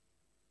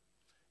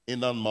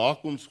 En dan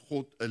maak ons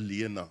God 'n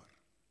leienaar.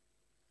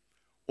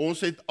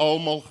 Ons het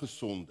almal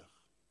gesondig.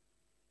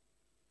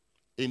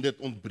 En dit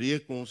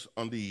ontbreek ons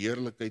aan die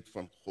heerlikheid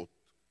van God.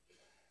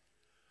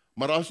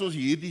 Maar as ons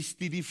hierdie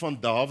studie van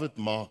Dawid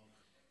maak,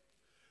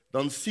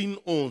 dan sien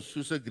ons,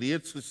 soos ek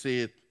reeds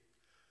gesê het,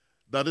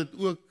 dat dit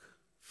ook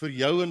vir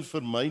jou en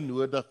vir my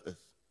nodig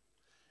is.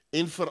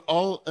 En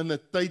veral in 'n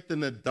tyd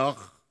en 'n dag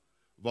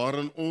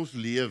waarin ons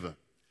lewe,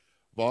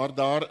 waar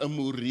daar 'n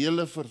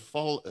morele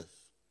verval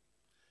is,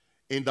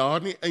 en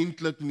daar nie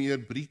eintlik meer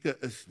brieke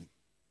is nie,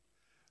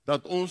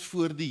 dat ons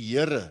voor die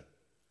Here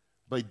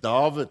by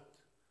Dawid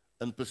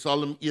in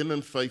Psalm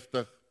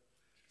 51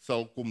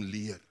 sal kom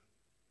leer.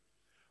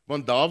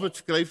 Want Dawid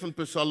skryf in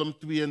Psalm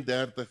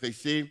 32, hy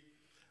sê,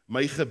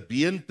 my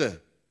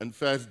gebeente, in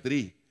vers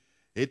 3,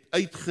 het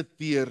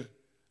uitgeteer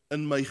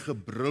in my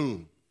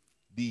gebrul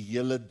die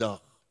hele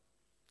dag.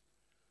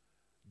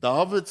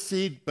 Dawid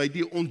sê, by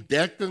die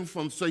ontdekking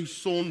van sy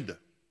sonde,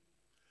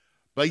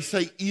 by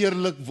sy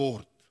eerlik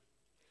word,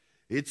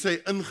 het sy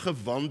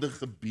ingewande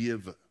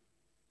gebewe.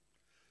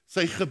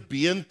 Sy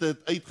gebeente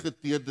het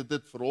uitgeteer, dit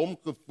het vir hom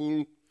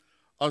gevoel,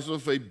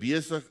 asof hy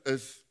besig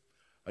is,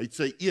 hy het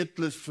sy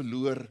eetlus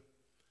verloor,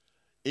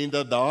 en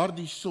dat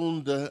daardie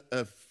sonde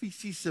 'n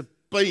fisiese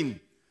pyn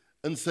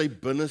in sy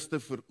binneste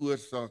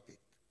veroorsaak het.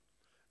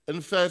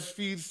 In vers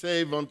 4 sê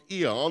hy, want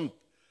u hand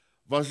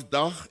was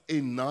dag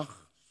en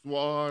nag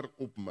swaar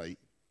op my.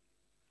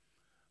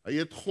 Hy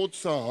het God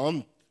se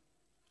hand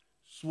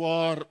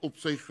swaar op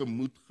sy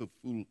gemoed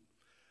gevoel.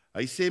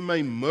 Hy sê,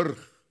 my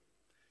murg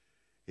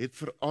het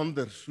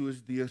verander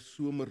soos deur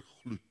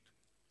somergloed.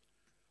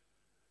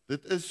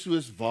 Dit is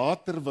soos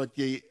water wat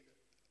jy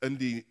in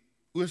die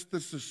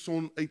oosterse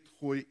son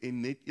uitgooi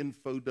en net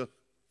eenvoudig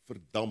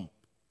verdamp.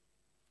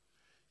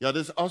 Ja,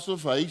 dis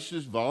asof hy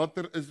soos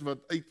water is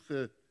wat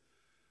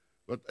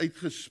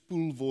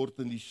uitgespoel word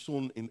in die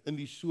son en in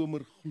die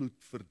somergloed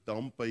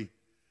verdamp hy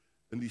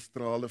in die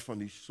strale van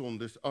die son.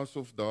 Dis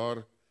asof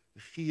daar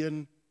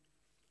geen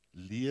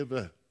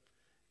lewe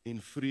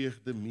en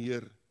vreugde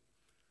meer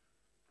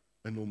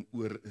in hom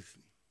oor is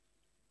nie.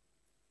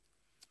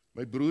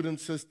 My broer en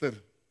suster,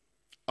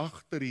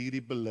 agter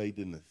hierdie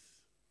belydenis,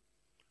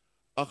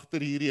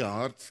 agter hierdie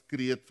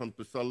hartskreet van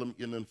Psalm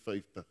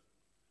 51,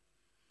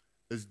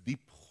 is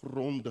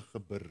diepgrondige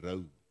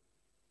berou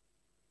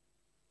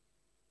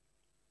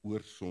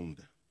oor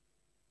sonde.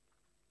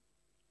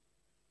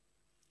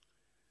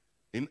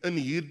 En in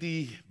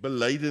hierdie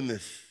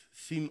belydenis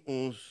sien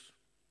ons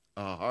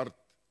 'n hart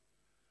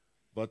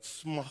wat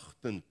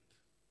smagtend,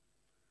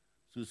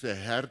 soos 'n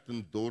hert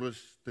in dorre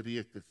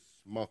streke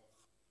smag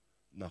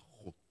na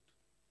God.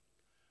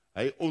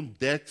 Hy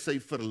ontdek sy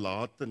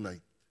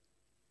verlatenheid.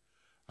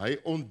 Hy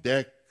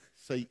ontdek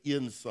sy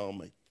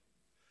eensaamheid.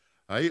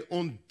 Hy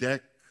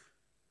ontdek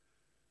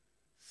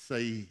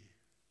sy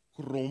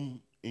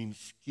krom en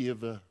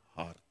skewe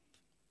hart.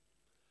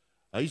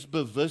 Hy is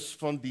bewus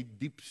van die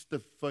diepste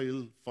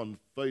vuil van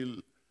vuil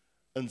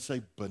in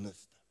sy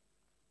binneste.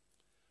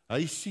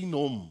 Hy sien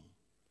hom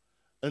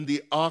in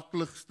die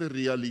aakligste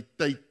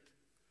realiteit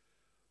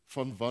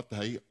van wat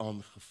hy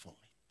aangevang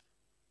het.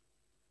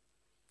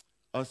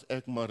 As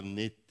ek maar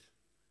net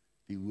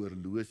die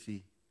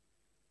horlosie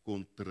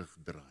kon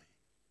terugdraai.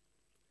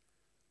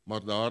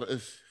 Maar daar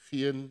is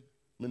geen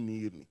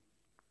manier nie.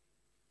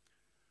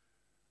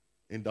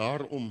 En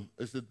daarom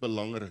is dit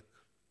belangrik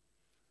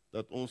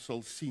dat ons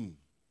sal sien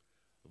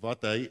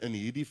wat hy in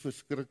hierdie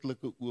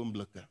verskriklike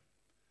oomblikke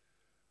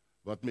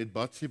wat met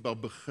Batseba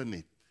begin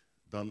het,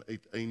 dan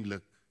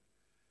uiteindelik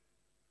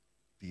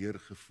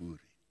deurgevoer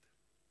het.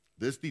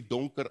 Dis die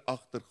donker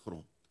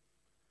agtergrond.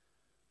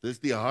 Dis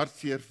die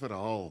hartseer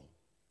verhaal.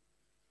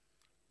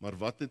 Maar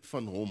wat het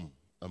van hom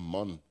 'n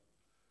man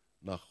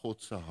na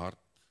God se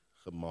hart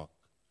gemaak?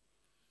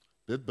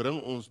 Dit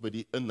bring ons by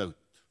die inhoud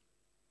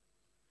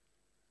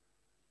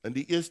In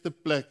die eerste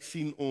plek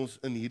sien ons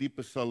in hierdie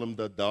psalm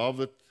dat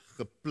Dawid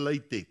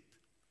gepleit het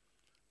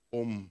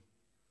om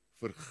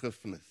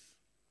vergifnis.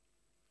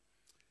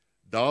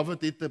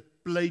 Dawid het 'n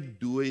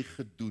pleidooi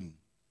gedoen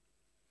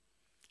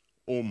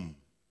om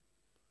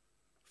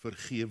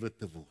vergewe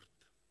te word.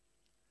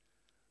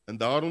 En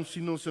daarom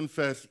sien ons in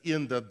vers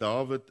 1 dat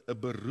Dawid 'n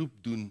beroep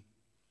doen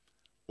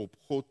op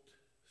God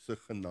se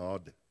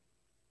genade.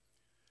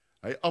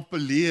 Hy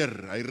appelleer,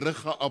 hy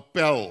rig 'n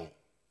appel.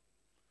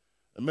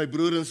 En my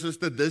broer en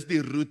suster, dis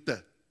die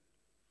roete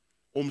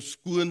om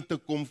skoon te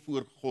kom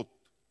voor God.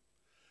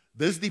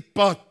 Dis die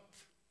pad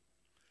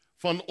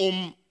van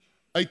om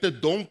uit 'n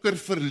donker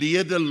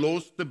verlede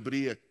los te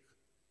breek,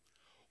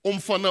 om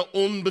van 'n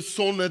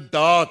onbesonde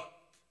daad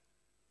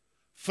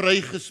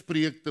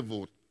vrygespreek te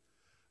word.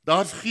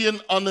 Daar's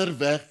geen ander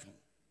weg nie.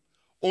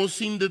 Ons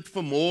sien dit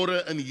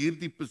vanmôre in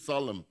hierdie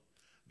psalm.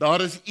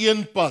 Daar is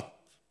een pad.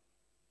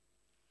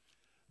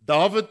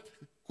 Dawid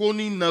kon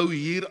nie nou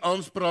hier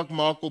aanspraak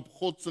maak op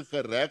God se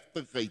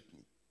geregtigheid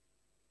nie.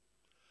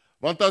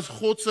 Want as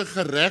God se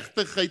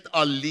geregtigheid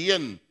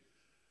alleen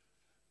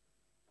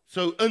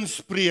sou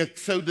inspreek,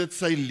 sou dit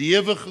sy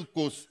lewe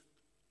gekos het.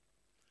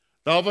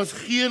 Daar was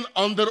geen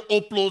ander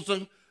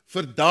oplossing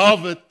vir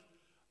Dawid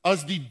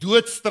as die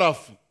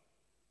doodstraf.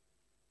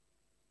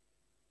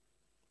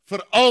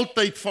 Vir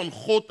altyd van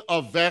God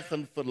af weg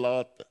en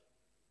verlate.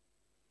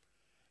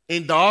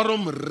 En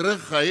daarom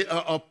rig hy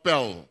 'n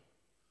appel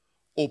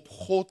op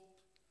God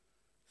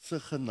se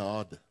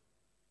genade.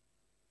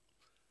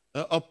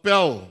 'n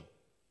Appel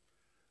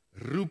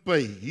roep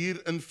hy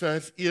hier in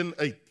vers 1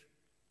 uit.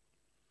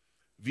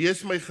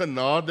 Wees my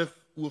genadig,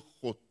 o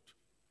God,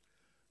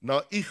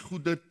 na u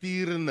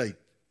goedertierenheid,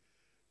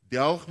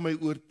 delg my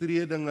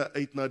oortredinge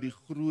uit na die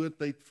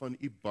grootheid van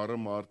u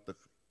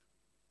barmhartigheid.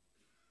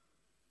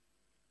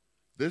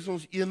 Dis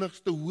ons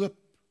enigste hoop.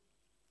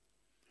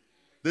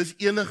 Dis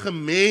enige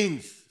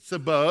mens se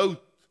behoud.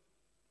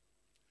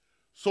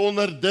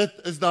 Sonder dit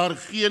is daar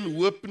geen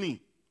hoop nie.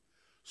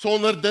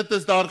 Sonder dit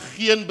is daar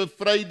geen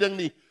bevryding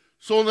nie.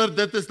 Sonder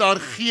dit is daar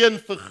geen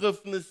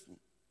vergifnis nie.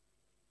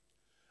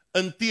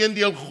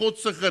 Inteendeel, God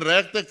se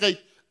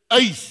geregtigheid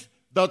eis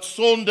dat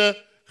sonde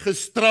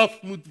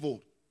gestraf moet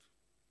word.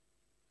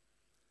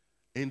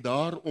 En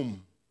daarom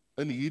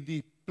in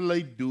hierdie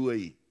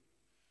pleidooi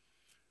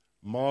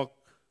maak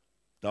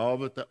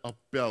Dawid 'n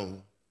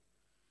appel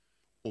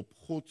op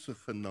God se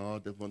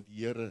genade, want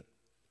Here,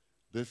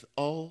 dis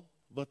al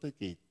wat ek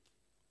het.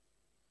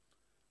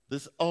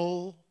 Dis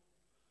al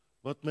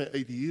wat my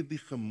uit hierdie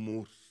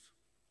gemors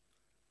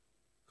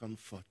kan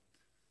vat.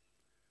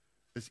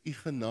 Is u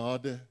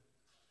genade,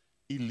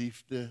 u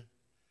liefde,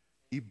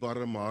 u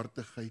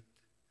barmhartigheid,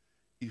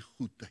 u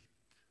goedheid.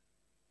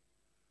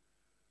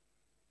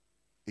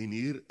 En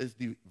hier is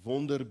die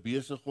wonder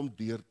besig om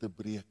deur te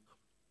breek.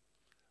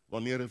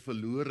 Wanneer 'n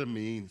verlore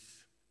mens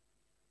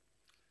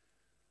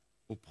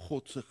op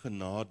God se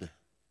genade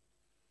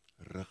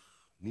rig.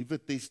 Nuwe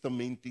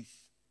Testamenties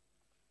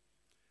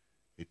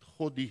het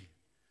God die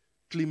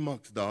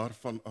klimaks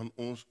daarvan aan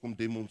ons kom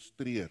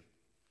demonstreer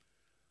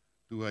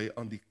toe hy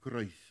aan die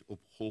kruis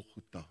op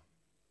Golgotha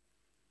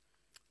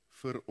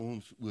vir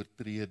ons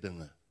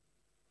oortredinge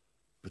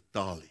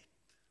betaal het.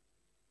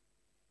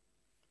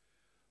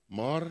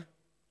 Maar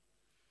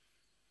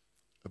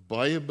 'n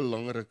baie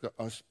belangrike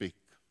aspek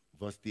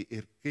was die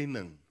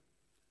erkenning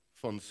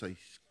van sy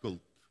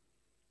skuld.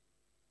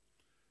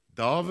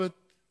 Dawid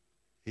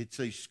het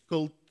sy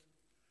skuld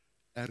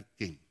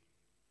erken.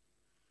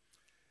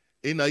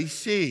 En hy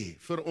sê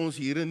vir ons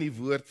hier in die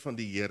woord van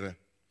die Here,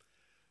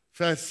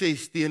 vers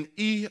 6, teen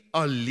u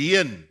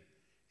alleen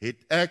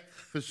het ek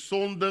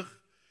gesondig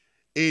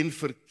en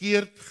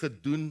verkeerd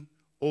gedoen,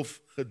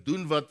 of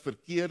gedoen wat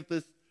verkeerd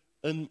is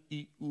in u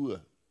oë.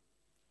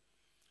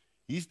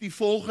 Hier's die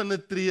volgende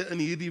tree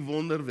in hierdie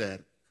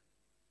wonderwerk,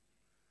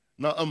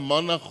 na 'n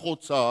man na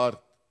God se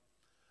hart.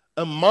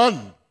 'n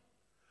Man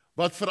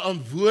wat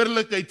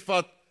verantwoordelikheid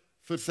vat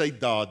vir sy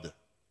dade.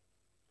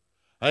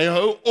 Hy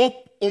hou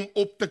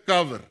op te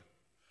cover.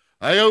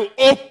 Hy hou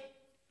op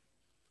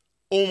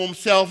om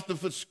homself te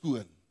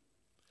verskoon.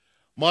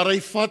 Maar hy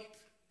vat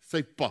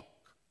sy pak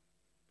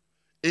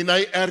en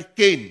hy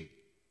erken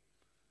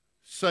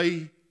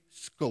sy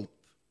skuld.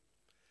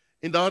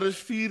 En daar is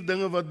 4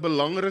 dinge wat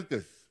belangrik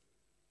is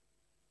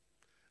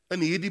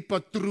in hierdie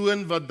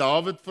patroon wat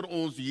Dawid vir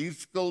ons hier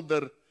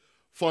skilder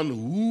van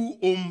hoe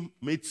om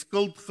met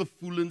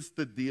skuldgevoelens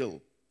te deel.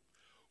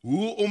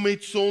 Hoe om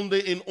met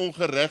sonde en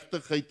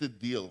ongeregtigheid te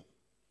deel.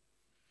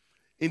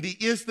 En die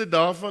eerste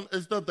daarvan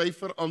is dat hy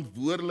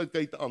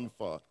verantwoordelikheid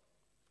aanvaar.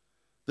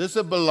 Dis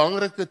 'n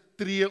belangrike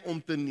tree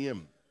om te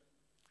neem.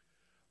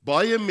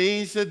 Baie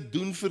mense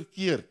doen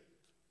verkeerd,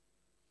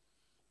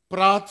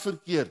 praat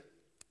verkeerd,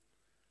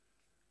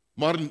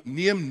 maar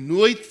neem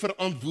nooit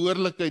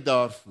verantwoordelikheid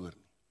daarvoor.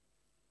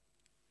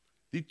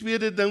 Die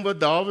tweede ding wat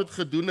Dawid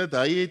gedoen het,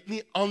 hy het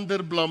nie ander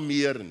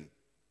blameer nie.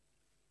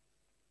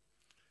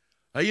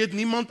 Hy het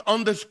niemand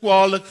anders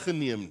kwaadlik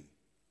geneem nie.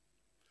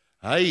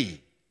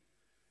 Hy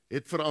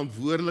het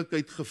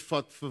verantwoordelikheid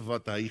gevat vir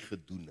wat hy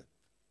gedoen het.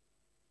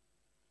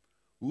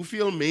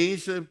 Hoeveel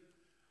mense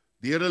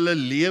deur hulle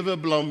lewe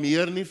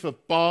blameer nie vir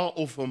pa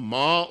of 'n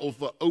ma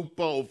of 'n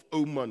oupa of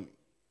ouma nie.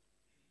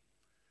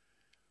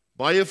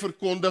 Baie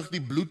verkondig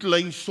die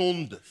bloedlyn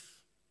sondes.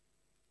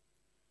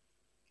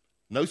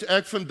 Nou is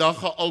ek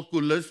vandag 'n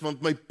alkoholist,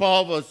 want my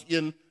pa was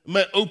een,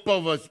 my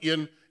oupa was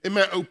een, en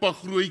my oupa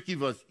grootjie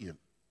was een.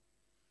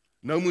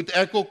 Nou moet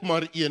ek ook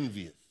maar een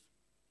wees.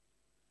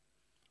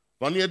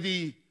 Wanneer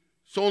die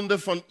sonde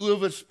van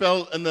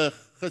oorspel in 'n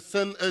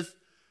gesin is,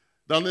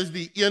 dan is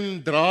die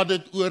een dra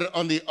dit oor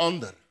aan die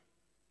ander.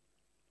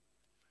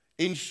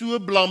 En so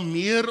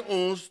blameer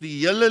ons die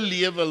hele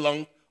lewe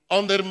lank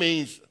ander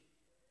mense.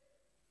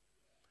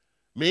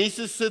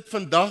 Mense sit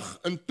vandag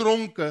in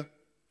tronke,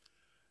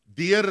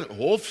 deur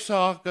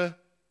hofsaake,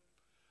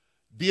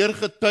 deur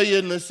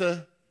getuienisse,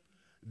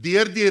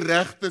 deur die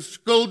regter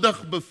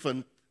skuldig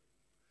bevind,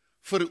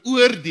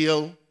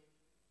 veroordeel.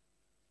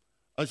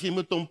 As jy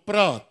met hom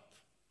praat,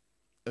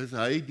 is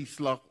hy die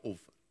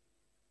slagoffer.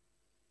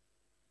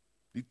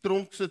 Die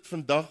tronk sit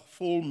vandag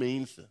vol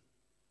mense,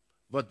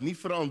 wat nie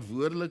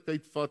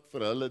verantwoordelikheid vat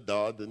vir hulle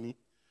dade nie,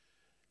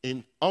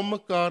 en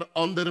almekaar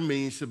ander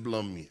mense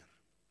blameer.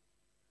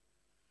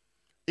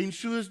 En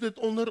so is dit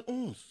onder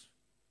ons.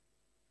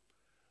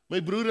 My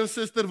broer en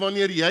suster,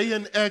 wanneer jy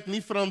en ek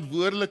nie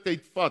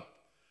verantwoordelikheid vat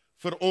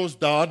vir ons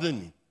dade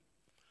nie,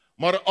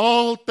 maar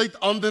altyd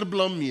ander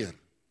blameer,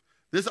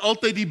 dis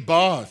altyd die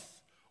baas,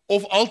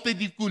 of altyd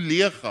die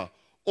kollega,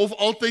 of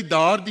altyd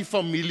daardie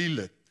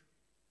familielid,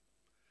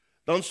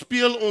 dan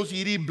speel ons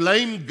hierdie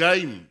blame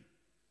game,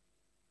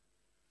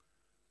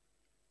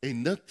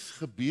 en niks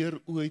gebeur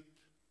ooit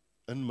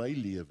in my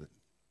lewe.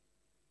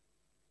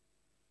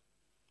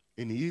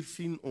 En hier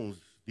sien ons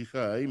die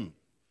geheim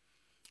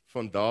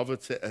van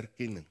Dawid se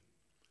erkenning.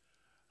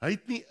 Hy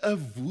het nie 'n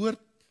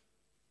woord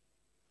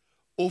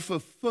of 'n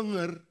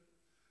vinger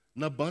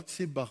na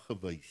Batseba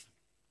gewys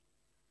nie.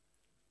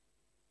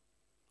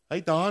 Hy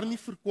het haar nie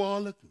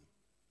verkwalik nie.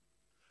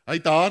 Hy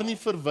het haar nie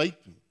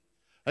verwyd nie.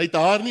 Hy het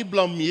haar nie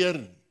blameer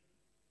nie.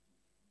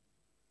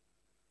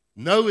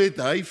 Nou het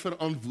hy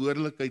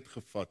verantwoordelikheid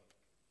gevat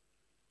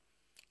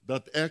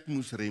dat ek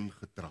moes rem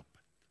getrap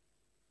het.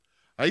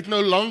 Hy het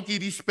nou lank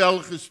hierdie spel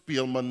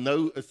gespeel, maar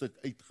nou is ek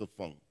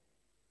uitgevang.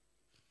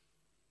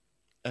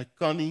 Ek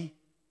kan nie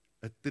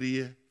 'n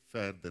tree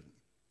verder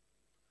nie.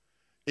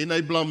 En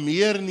hy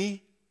blameer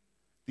nie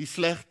die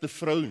slegte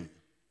vrou nie.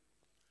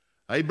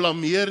 Hy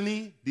blameer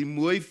nie die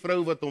mooi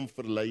vrou wat hom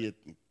verlei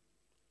het nie.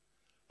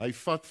 Hy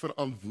vat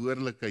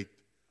verantwoordelikheid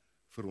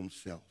vir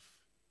homself.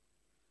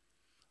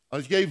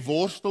 As jy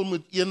worstel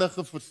met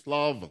enige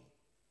verslawing,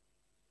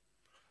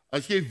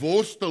 as jy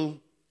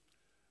worstel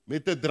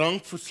met 'n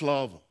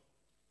drankverslawing,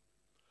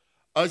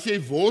 as jy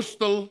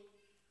worstel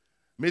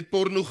met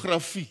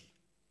pornografie,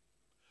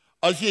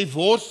 as jy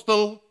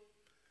worstel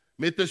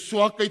met 'n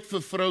swakheid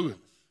vir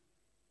vrouens,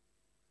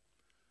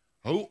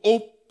 hou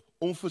op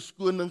om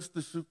verskonings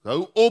te soek,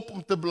 hou op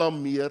om te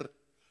blameer,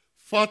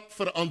 vat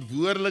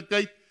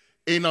verantwoordelikheid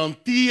en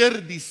hanteer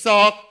die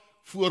saak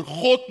voor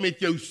God met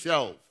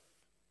jouself.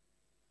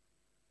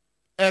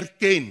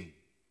 Erken,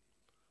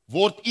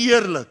 word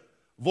eerlik,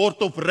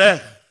 word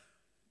opreg.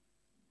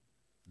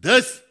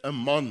 Dis 'n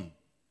man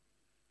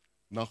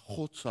na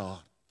God se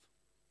hart.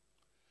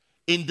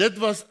 En dit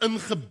was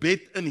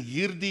ingebed in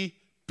hierdie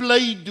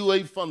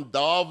pleidooi van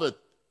Dawid,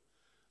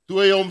 toe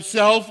hy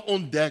homself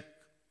ontdek.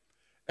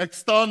 Ek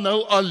staan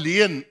nou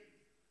alleen,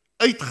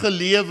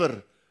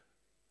 uitgelewer,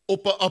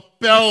 op 'n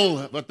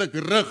appel wat ek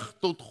rig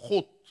tot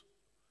God,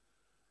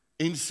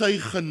 en sy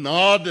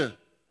genade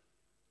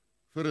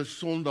vir 'n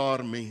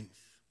sondaar mens.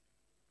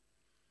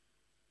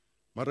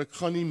 Maar ek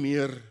gaan nie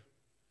meer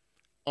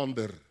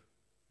ander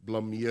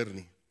blameer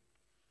nie.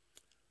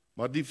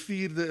 Maar die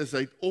vierde is,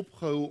 hy het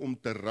opgehou om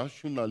te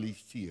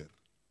rasionaliseer.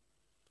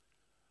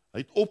 Hy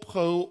het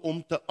opgehou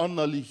om te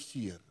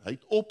analiseer. Hy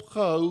het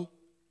opgehou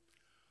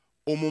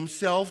om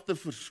homself te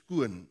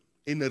verskoon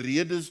en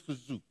redes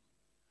gesoek.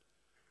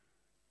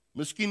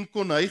 Miskien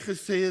kon hy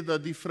gesê het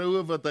dat die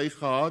vroue wat hy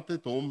gehad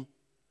het hom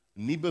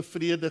nie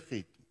bevredig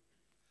het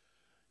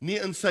nie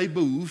in sy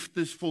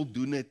behoeftes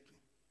voldoen het.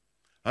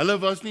 Hulle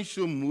was nie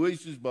so mooi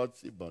soos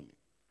Batseba nie.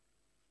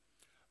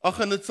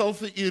 Ag, en dit sal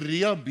vir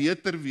Uria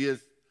beter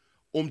wees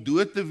om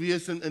dood te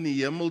wees en in die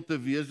hemel te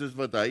wees as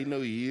wat hy nou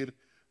hier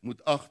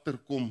moet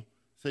agterkom.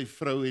 Sy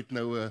vrou het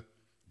nou 'n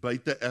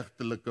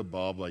buiteegtelike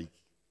babatjie.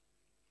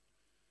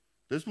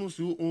 Dis mos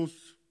hoe ons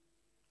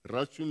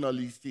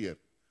rasionaliseer.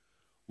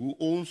 Hoe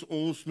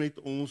ons met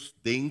ons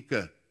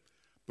denke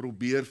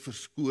probeer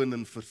verskoon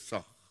en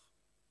versag.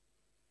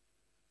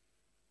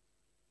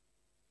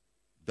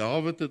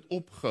 Dawid het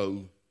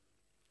opgehou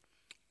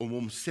om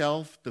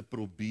homself te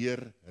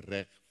probeer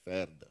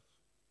regverdig.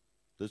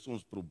 Dis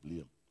ons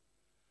probleem.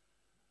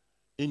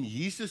 En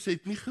Jesus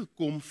het nie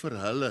gekom vir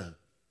hulle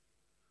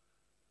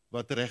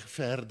wat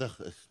regverdig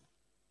is nie.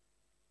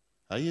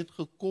 Hy het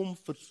gekom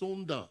vir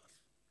sondaars.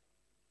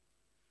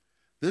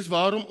 Dis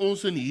waarom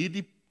ons in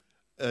hierdie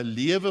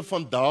lewe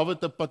van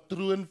Dawid 'n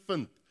patroon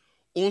vind.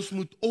 Ons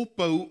moet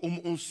ophou om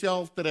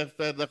onsself te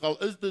regverdig, al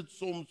is dit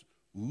soms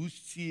hoe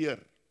seer.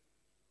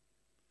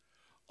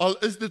 Al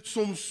is dit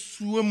soms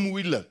so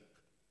moeilik.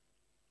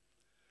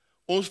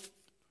 Ons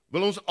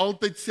wil ons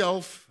altyd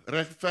self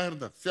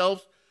regverdig,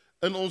 selfs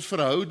in ons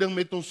verhouding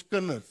met ons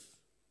kinders,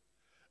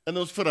 in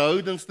ons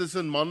verhoudings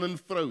tussen man en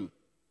vrou,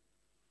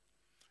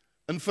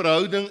 in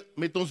verhouding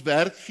met ons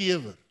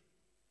werkgewer.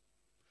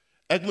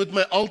 Ek moet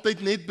my altyd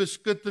net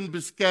beskut en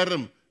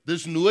beskerm.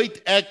 Dis nooit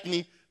ek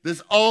nie,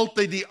 dis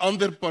altyd die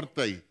ander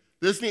party.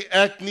 Dis nie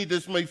ek nie,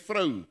 dis my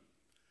vrou.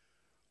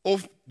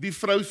 Of die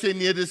vrou sê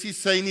nee, dis nie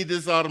sy nie,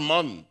 dis haar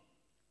man.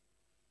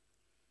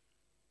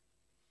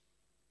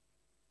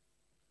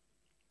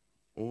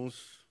 Ons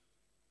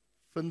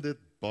vind dit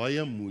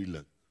baie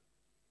moeilik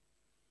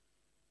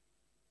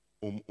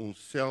om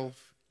onsself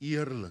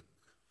eerlik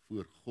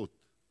voor God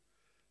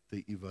te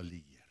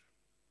evalueer.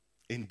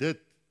 En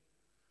dit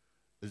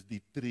is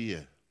die tree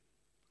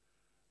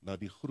na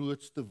die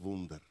grootste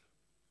wonder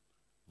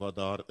wat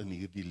daar in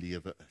hierdie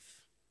lewe is.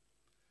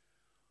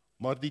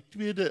 Maar die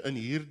tweede in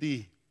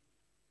hierdie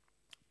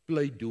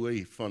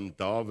pleidooi van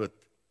Dawid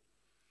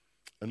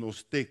in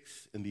ons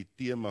teks, in die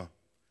tema,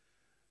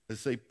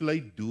 is sy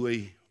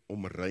pleidooi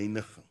om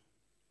reiniging.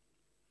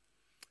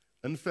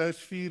 In vers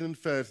 4 en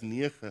vers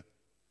 9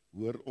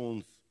 hoor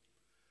ons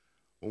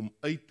hom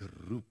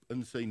uitroep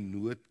in sy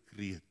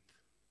noodkreet.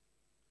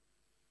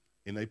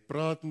 En hy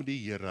praat met die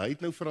Here. Hy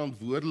het nou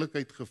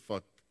verantwoordelikheid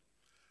gevat.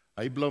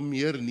 Hy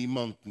blameer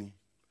niemand nie.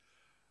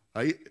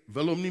 Hy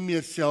wil hom nie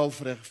meer self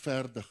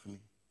regverdig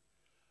nie.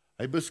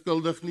 Hy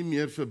beskuldig nie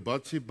meer vir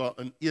Batseba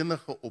in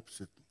enige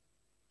opsit nie.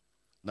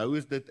 Nou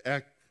is dit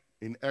ek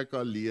en ek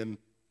alleen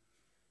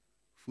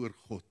voor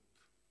God.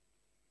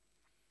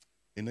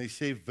 En hy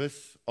sê, wis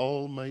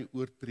al my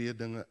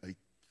oortredinge uit,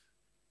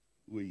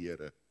 o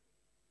Here.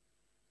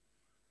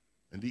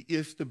 En die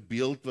eerste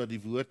beeld wat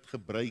die woord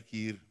gebruik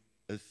hier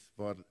is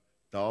waar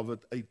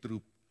Dawid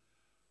uitroep,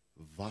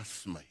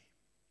 was my.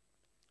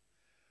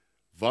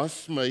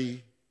 Was my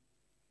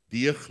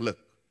deeglik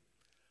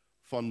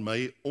van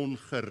my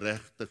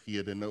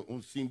ongeregtighede. Nou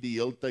ons sien die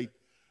heeltyd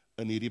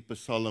in hierdie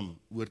psalm,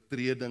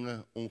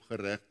 oortredinge,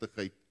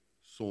 ongeregtigheid,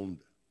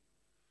 sonde.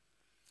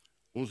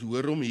 Ons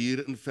hoor hom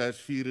hier in vers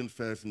 4 en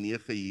vers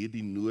 9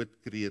 hierdie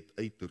noodkreet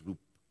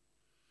uitroep.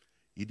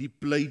 Hierdie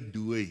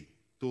pleidooi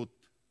tot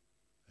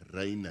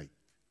reinheid.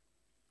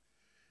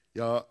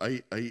 Ja,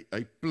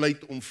 hy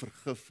pleit om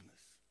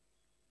vergifnis.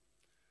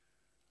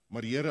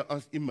 Maar Here,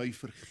 as U my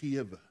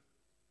vergewe,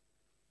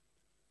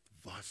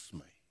 was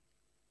my.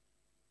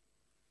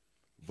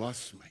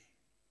 Was my.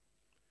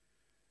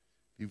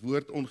 Die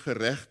woord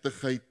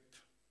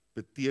ongeregtigheid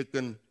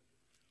beteken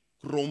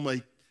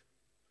kromheid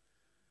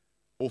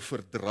of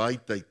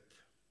verdraaidheid.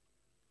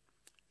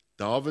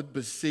 Dawid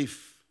besef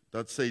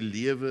dat sy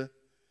lewe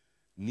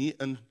nie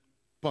in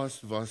pas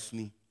was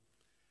nie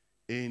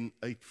en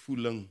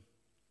uitvoeling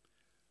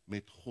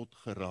met God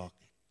geraak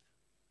het.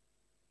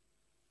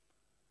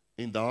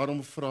 En daarom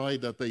vra hy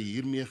dat hy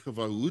hiermee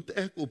gewou, hoe het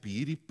ek op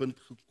hierdie punt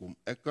gekom?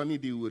 Ek kan nie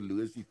die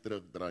horlosie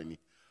terugdraai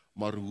nie,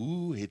 maar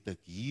hoe het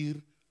ek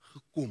hier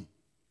gekom?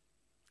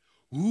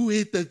 Hoe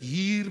het ek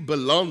hier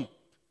beland?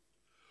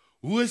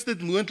 Hoe is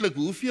dit moontlik?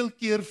 Hoeveel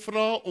keer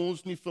vra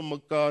ons nie vir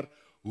mekaar,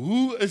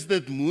 hoe is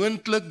dit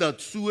moontlik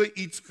dat so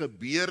iets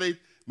gebeur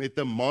het met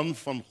 'n man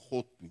van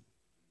God nie?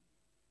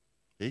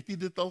 Het jy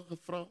dit al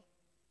gevra?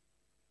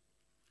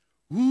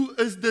 Hoe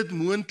is dit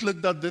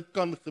moontlik dat dit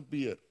kan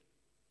gebeur?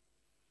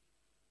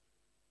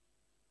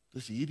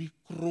 Dis hierdie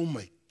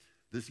kromheid,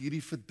 dis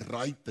hierdie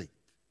verdraaidheid,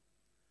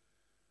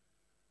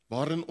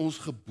 waarin ons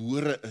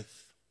gebore is,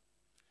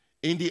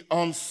 en die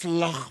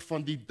aanslag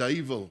van die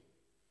duiwel,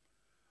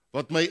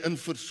 wat my in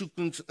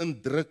versoekings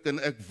indruk en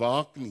ek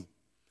waak nie.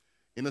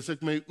 En as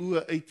ek my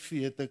oë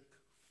uitvee, het ek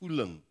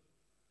voeling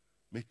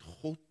met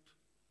God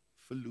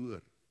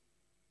verloor.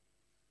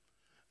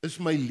 Is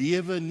my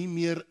lewe nie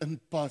meer in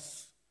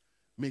pas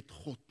met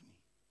God nie.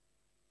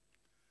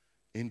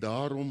 En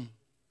daarom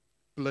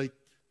pleit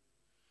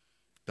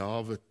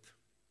Dawid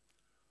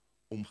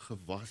om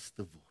gewas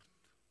te word,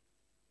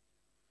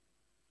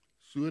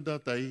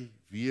 sodat hy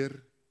weer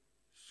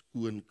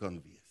skoon kan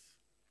wees.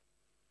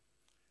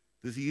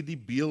 Dis hierdie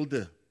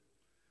beelde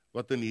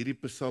wat in hierdie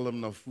psalm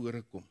na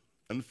vore kom.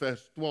 In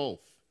vers 12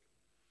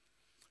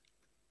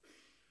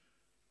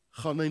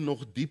 gaan hy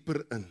nog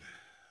dieper in,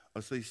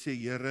 as hy sê,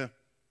 Here,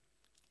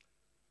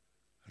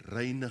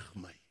 reinig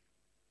my.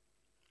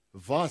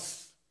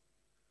 Was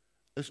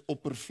is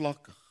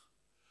oppervlakkig.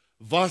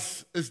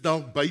 Was is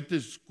dalk buite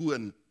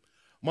skoon,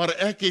 maar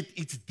ek het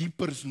iets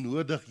diepers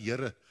nodig,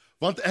 Here,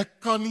 want ek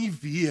kan nie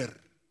weer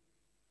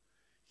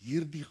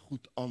hierdie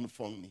goed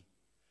aanvang nie.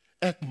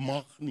 Ek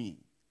mag nie.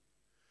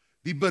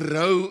 Die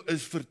berou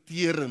is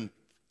verterend.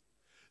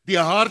 Die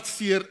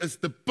hartseer is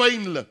te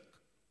pynlik.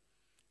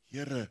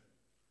 Here,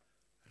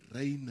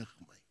 reinig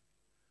my.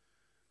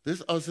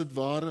 Dis as dit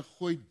ware,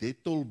 gooi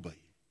Dettol by.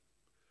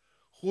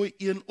 Gooi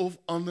een of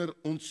ander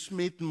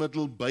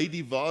ontsmetmiddel by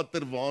die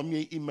water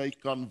waarmee U my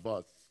kan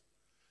was.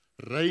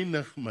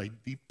 Reinig my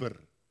dieper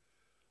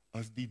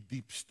as die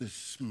diepste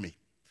smet.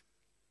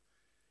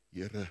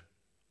 Here,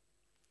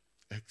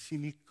 ek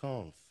sien nie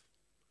kans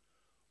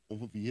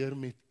om weer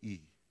met u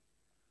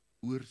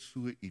oor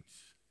so iets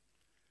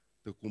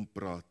te kom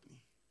praat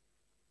nie.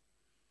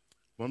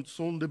 Want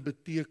sonde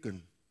beteken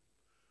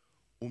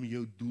om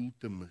jou doel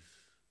te mis.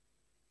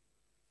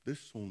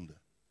 Dis sonde.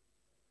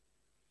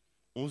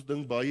 Ons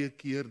dink baie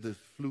keer dis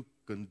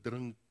vloek en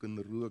drink en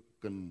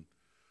rook en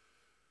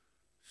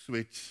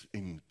swets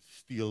en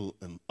steel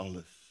en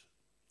alles.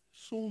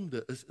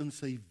 Sonde is in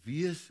sy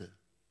wese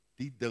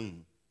die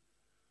ding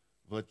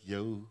wat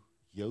jou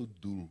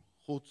doel,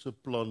 God se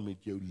plan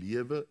met jou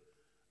lewe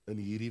in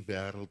hierdie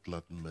wêreld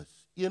laat mis.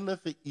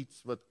 Enige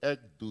iets wat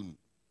ek doen,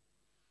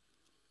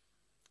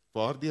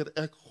 waardeur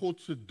ek God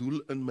se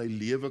doel in my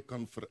lewe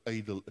kan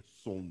verydel, is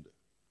sonde.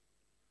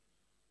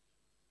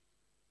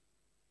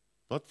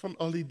 Wat van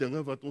al die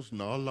dinge wat ons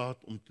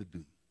naalaat om te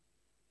doen?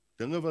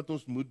 Dinge wat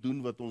ons moet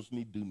doen, wat ons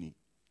nie doen nie.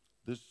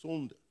 Dis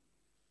sonde.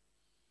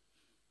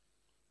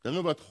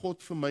 Dinge wat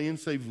God vir my in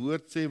sy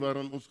woord sê,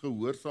 waaraan ons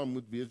gehoorsaam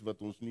moet wees,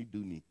 wat ons nie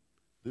doen nie.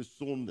 Dis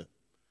sonde.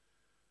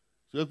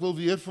 So ek wil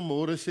weer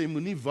vanmôre sê,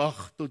 moenie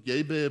wag tot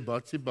jy by 'n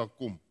Batseba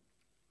kom,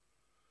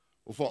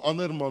 of 'n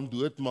ander man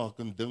doodmaak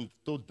en dink,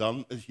 tot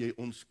dan is jy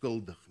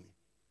onskuldig nie.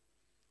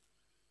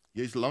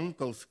 Jy's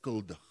lankal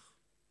skuldig,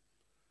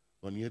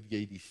 wanneer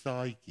jy die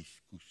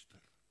saadjies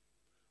koester,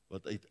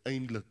 wat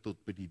uiteindelik tot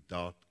by die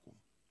daad kom.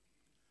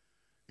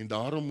 En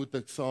daarom moet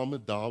ek saam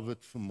met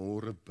Dawid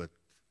vanmôre bid.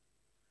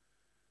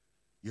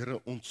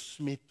 Here,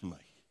 ontsmet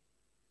my,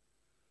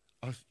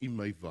 as u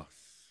my was.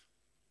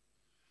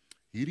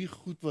 Hierdie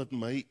goed wat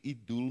my u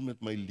doel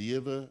met my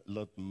lewe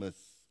laat mis,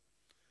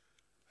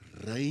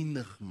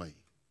 reinig my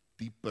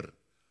dieper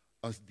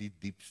as die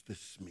diepste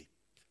smet.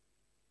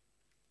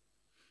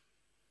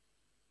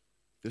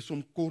 Dis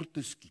om kort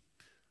te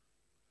skiet.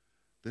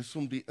 Dis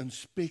om die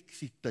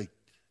inspeksietyd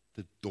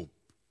te dop.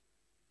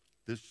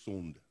 Dis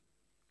sonde.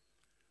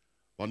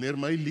 Wanneer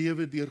my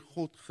lewe deur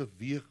God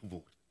geweeg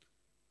word,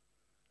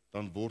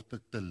 dan word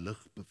ek te lig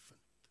bevind.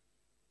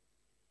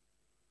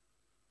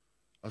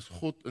 As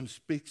God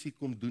inspeksie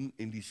kom doen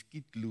en die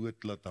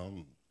skietlood laat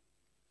hang,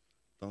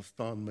 dan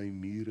staan my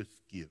mure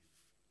skeef.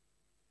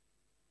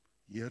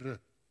 Here,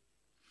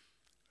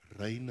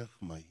 reinig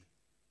my.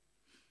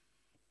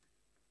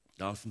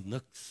 Daar's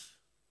niks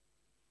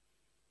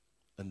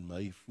in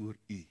my voor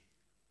u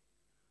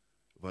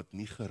wat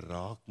nie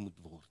geraak moet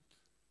word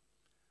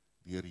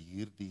deur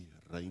hierdie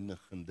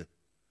reinigende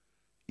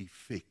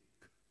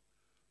effek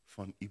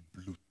van u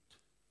bloed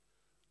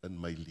in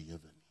my lewe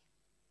nie.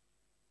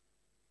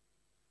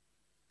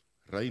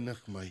 Reinig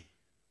my,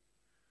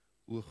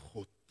 o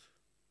God.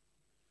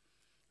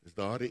 Is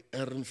daar 'n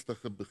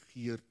ernstige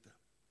begeerte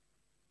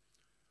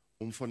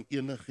om van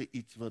enige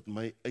iets wat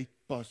my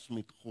uitpas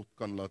met God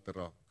kan laat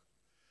raak.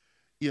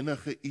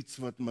 Enige iets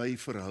wat my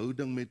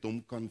verhouding met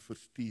hom kan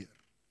versteur,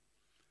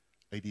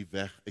 uit die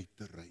weg uit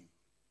te ruim.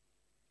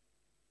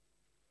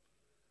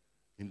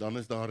 En dan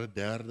is daar 'n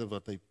derde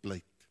wat hy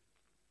pleit.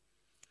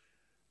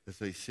 Dis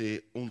hy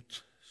sê,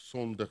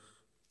 ontsondig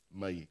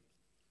my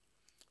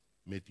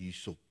met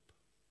hyssop.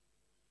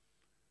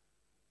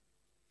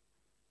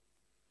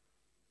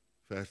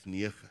 Vers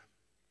 9.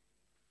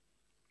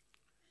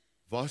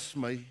 Was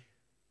my,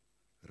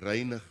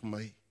 reinig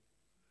my,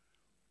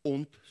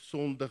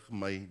 ontsondig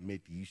my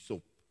met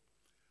hyssop,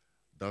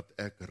 dat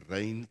ek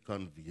rein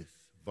kan wees.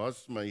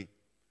 Was my,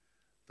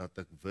 dat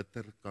ek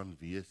witter kan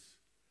wees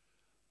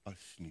as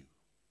sneeu.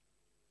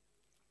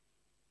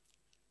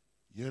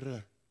 Here,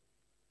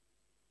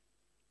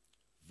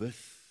 wis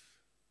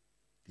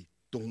die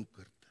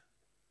donkerte,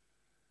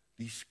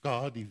 die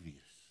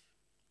skaduwees,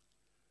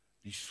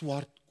 die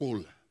swart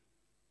kolle,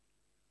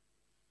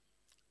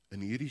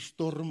 in hierdie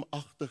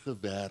stormagtige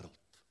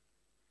wêreld,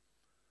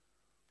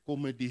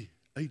 kom met die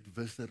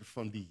uitwisser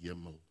van die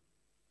hemel,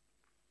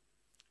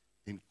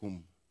 en kom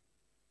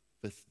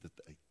wis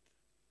dit uit.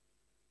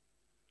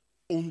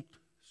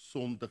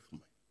 Ontsondig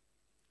my.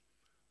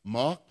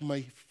 Maak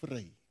my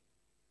vry.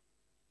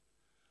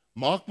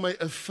 Maak my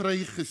 'n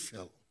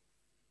vrygesel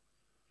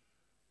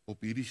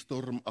op hierdie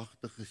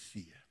stormagtige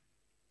see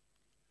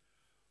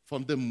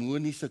van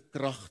demoniese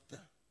kragte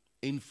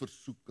en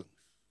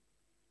versoekings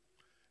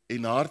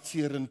en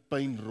hartseer en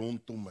pyn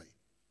rondom my.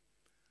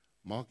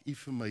 Maak u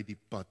vir my die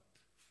pad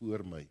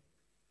voor my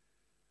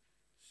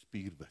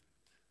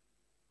spierwit.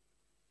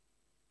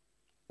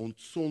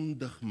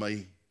 Ontsondig my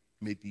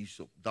met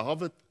hyssop.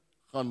 Dawid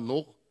gaan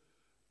nog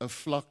 'n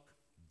vlak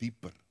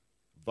dieper.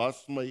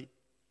 Was my,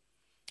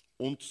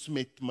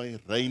 ontsmet my,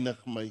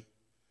 reinig my,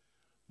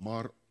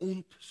 maar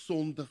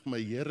ontsondig my.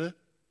 Here,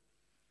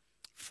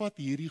 vat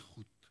hierdie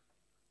goed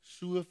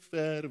so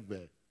ver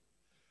weg,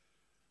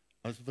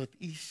 as wat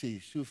u sê,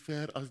 so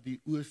ver as die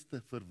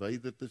ooste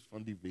verwyderd is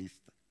van die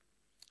weste.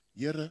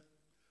 Here,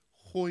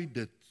 gooi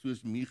dit,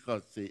 soos Micha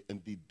sê, in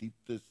die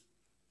dieptes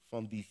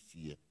van die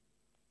see.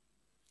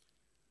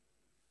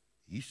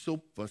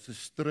 Hyssop was 'n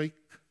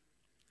struik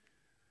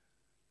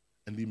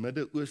in die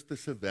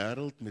Midde-Oosterse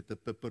wêreld met 'n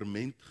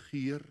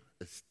pepermentgeur,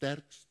 'n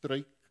sterk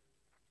struik.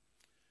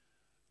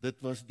 Dit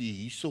was die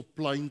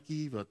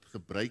hyssopplantjie wat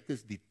gebruik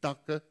is, die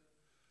takke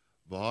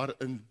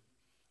waarin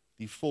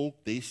die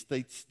volk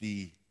destyds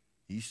die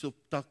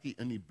hisoptakkie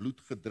in die bloed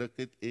gedruk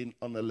het en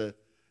aan hulle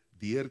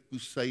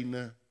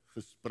deurkusyne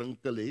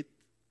gesprinkel het,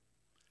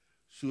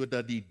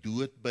 sodat die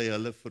dood by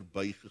hulle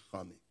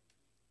verbygegaan het.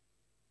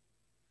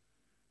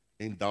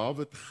 En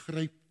Dawid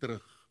gryp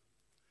terug,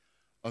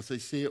 as hy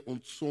sê,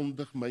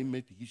 ontsondig my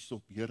met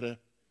hisop, Here,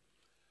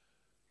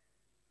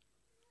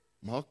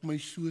 maak my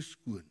so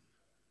skoon,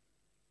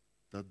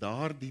 dat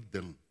daardie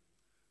ding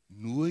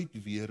nooit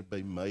weer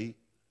by my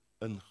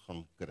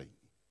ingang kry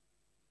nie.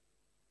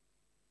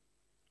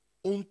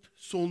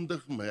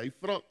 Ontsondig my, hy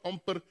vra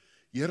amper,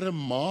 Here,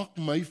 maak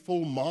my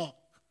volmaak.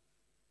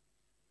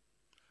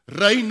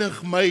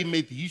 Reinig my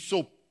met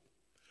hisop,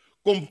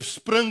 kom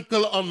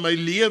sprinkel aan my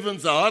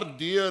lewenshart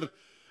deur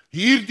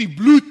hierdie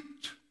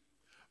bloed,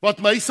 wat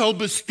my sal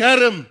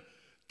beskerm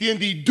teen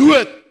die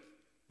dood,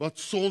 wat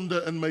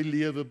sonde in my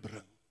lewe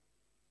bring.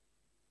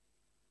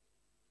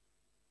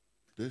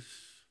 Dis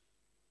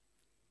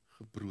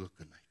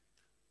gebrokenheid.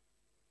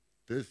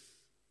 Dis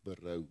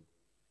berou.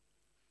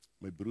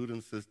 My broer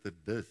en suster,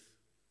 dis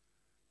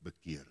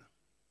bekering.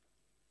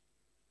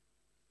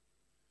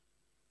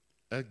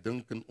 Ek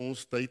dink in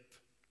ons tyd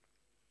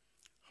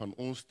gaan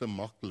ons te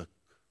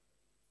maklik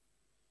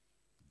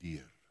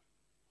deur.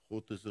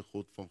 God is 'n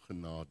God van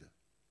genade.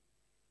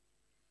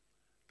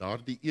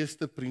 Daardie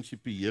eerste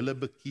prinsipiële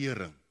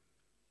bekering,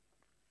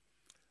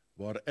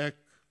 waar ek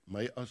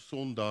my as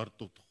sondaar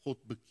tot God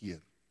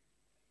bekeer,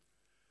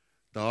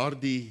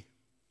 daardie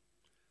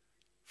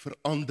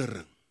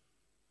verandering,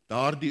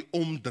 daardie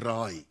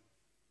omdraai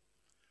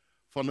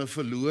van 'n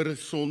verlore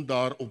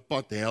sondaar op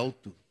pad hel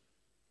toe,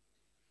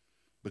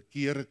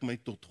 bekeer ek my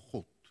tot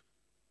God.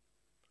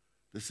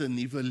 Dis 'n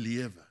nuwe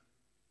lewe.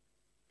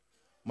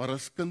 Maar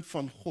as kind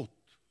van God,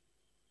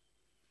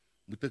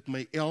 moet ek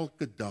my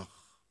elke dag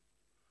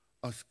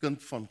as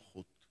kind van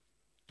God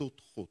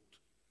tot God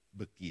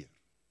bekeer.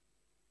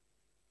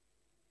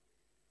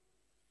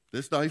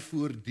 Dis daai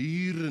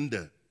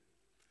voortdurende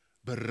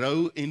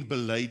berou en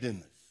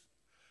belydenis,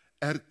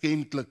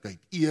 erkentlikheid,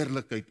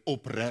 eerlikheid,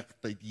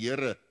 opregtheid.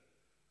 Here,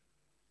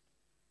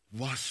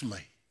 was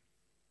my.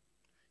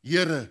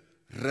 Here,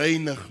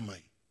 reinig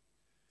my.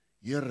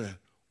 Here,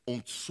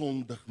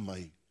 ontsondig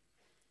my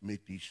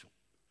met hisop.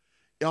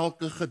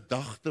 Elke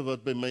gedagte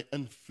wat by my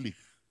invlieg,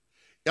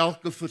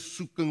 elke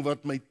versoeking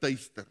wat my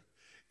tuister,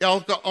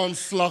 elke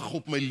aanslag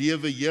op my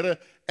lewe, Here,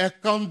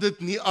 ek kan dit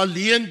nie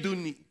alleen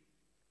doen nie.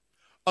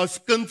 As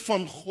kind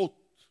van God,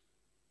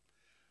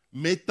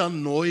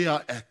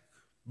 metanoia ek,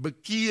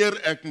 bekeer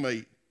ek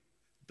my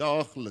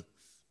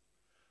daagliks,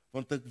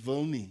 want ek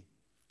wil nie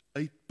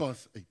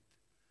uitpas uit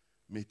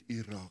met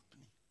U raak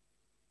nie.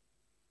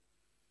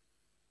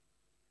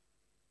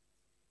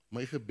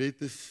 My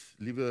gebed is,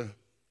 liewe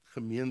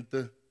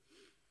gemeente,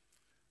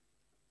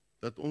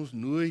 dat ons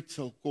nooit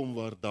sal kom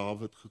waar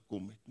Dawid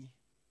gekom het nie.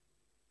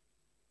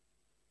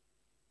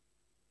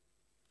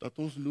 Dat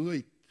ons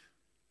nooit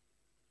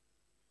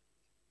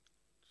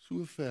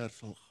so ver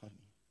sal gaan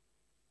nie.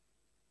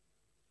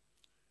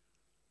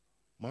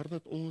 Maar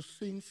dat ons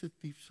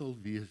sensitief sal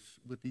wees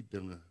oor die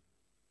dinge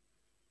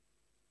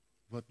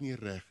wat nie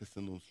reg is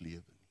in ons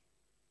lewe nie.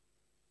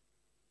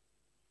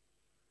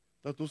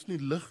 Dat ons nie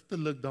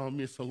ligtelik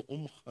daarmee sal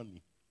omgaan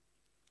nie,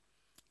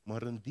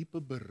 maar in diepe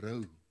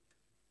berou,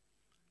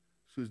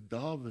 soos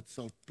Dawid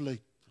sal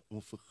pleit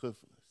om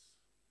vergifnis.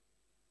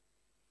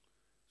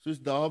 Soos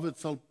Dawid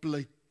sal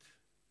pleit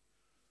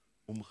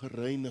om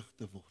gereinig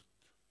te word.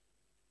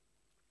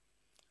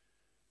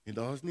 En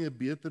daar is nie 'n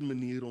beter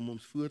manier om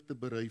ons voor te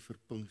berei vir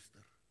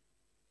Pinkster.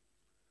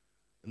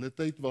 In 'n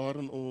tyd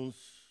waarin ons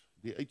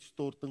die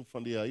uitstorting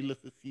van die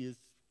Heilige Gees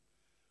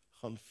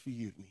gaan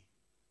vier nie.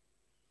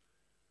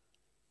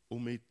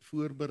 Om met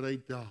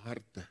voorbereide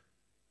harte,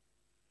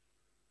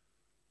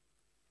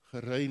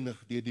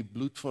 gereinig deur die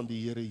bloed van die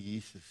Here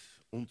Jesus,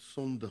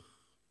 ontsondig,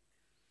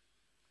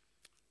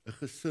 'n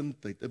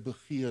gesindheid, 'n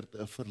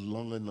begeerte, 'n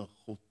verlange na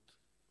God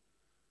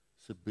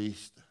se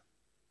beste,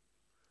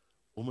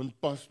 om in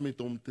pas met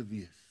hom te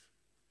wees,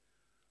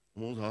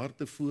 om ons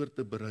harte voor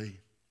te berei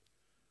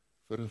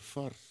vir 'n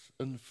vars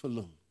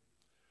invulling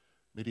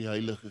met die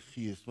Heilige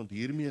Gees, want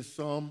hiermee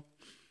saam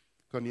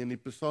kan jy in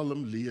die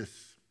Psalm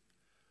lees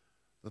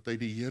dat hy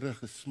die Here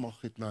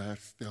gesmag het na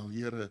herstel.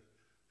 Here,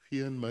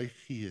 gee in my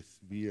gees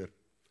weer,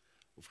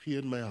 of gee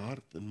in my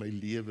hart, in my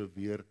lewe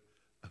weer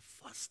 'n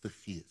vaste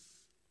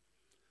gees.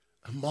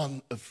 'n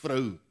man, 'n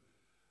vrou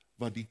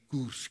wat die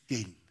koers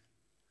ken.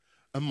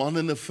 'n man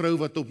en 'n vrou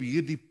wat op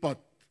hierdie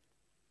pad,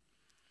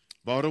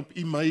 waarop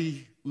U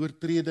my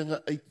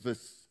oortredinge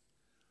uitwis,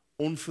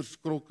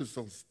 onverskrokke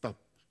sal stap.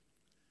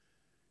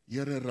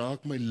 Here,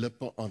 raak my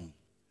lippe aan,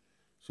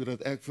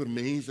 sodat ek vir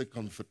mense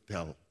kan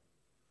vertel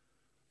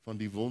van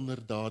die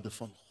wonderdade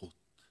van God.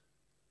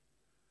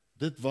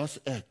 Dit was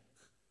ek,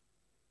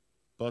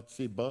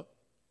 Batseba.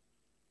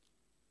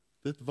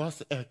 Dit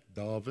was ek,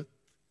 Dawid.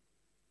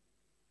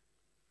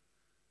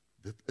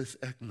 Dit is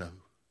ek nou.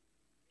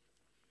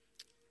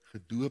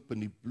 Gedoop in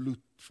die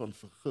bloed van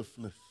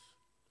vergifnis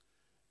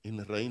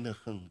en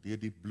reiniging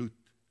deur die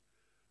bloed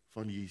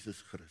van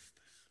Jesus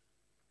Christus.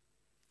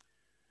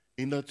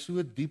 En dat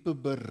so diepe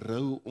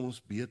berou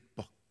ons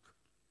beetpak,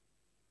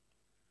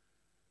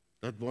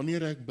 dat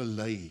wanneer ek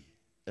bely,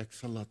 ek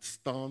sal laat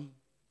staan,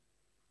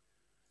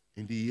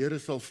 en die Here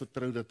sal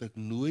vertrou dat ek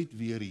nooit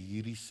weer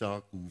hierdie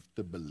saak hoef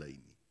te bely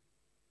nie.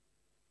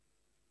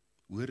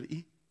 Hoor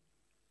u?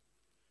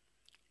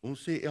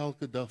 Ons sê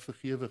elke dag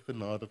vergewe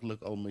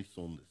genadiglik al my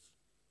sondes.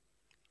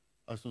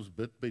 As ons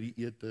bid by die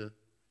ete,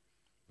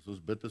 as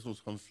ons bid as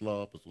ons gaan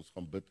slaap, as ons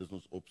gaan bid as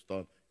ons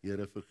opstaan,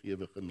 Here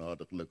vergewe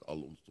genadiglik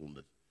al ons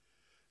sondes.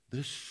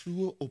 Dis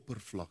so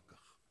oppervlakkig.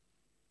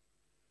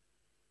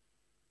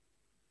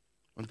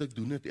 Want ek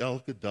doen dit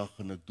elke dag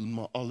en ek doen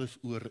maar alles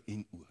oor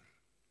en oor.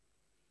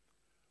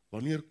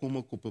 Wanneer kom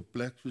ek op 'n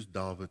plek soos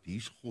Dawid,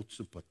 hier's God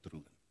se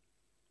patroon.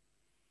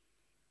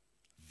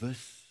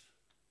 Wis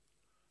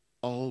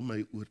al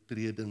my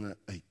oortredinge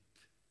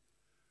uit,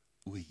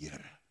 o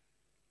Here.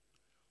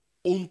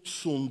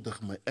 Ontsondig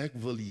my, ek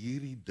wil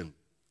hierdie ding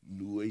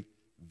nooit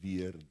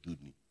weer doen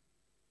nie.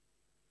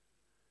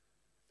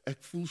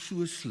 Ek voel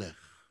so sleg.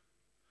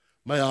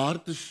 My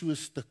hart is so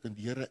stikkend,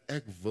 Here,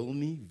 ek wil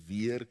nie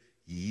weer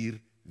hier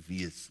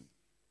wees nie.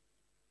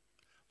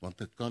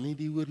 Want ek kan nie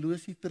die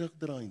horlosie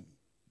terugdraai nie.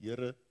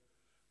 Here,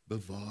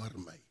 bewaar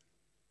my.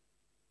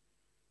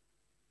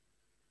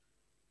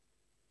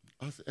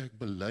 As ek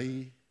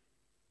bely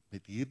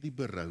met hierdie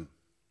berou,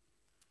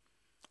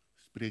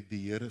 spreek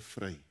die Here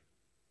vry.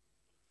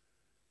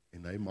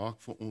 En hy maak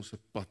vir ons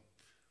 'n pad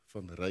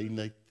van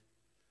reinheid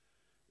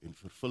en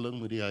vervulling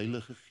met die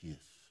Heilige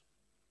Gees.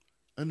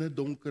 In 'n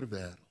donker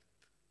wêreld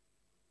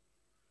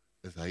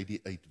is hy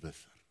die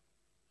uitwisser.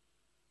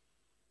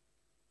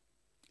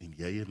 En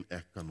jy en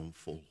ek kan hom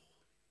volg.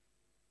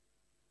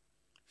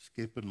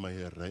 Skep in my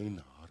 'n rein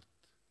hart,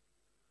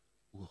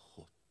 o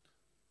God,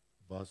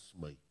 was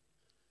my.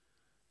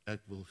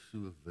 Ek wil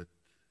so wit,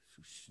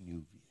 so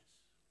sneeu wees.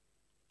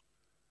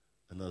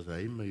 En as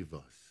hy my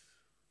was,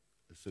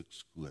 is ek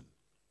skoon.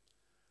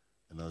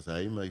 En as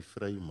hy my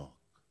vry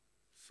maak,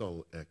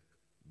 sal ek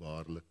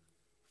waarlik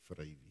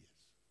vry wees.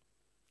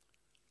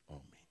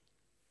 Amen.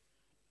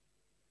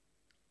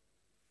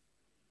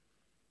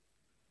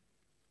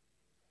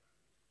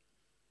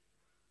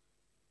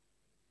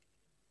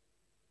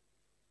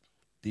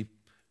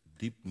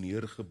 Diep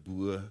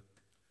neergeboe,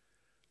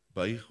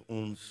 buig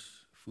ons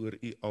voor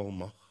u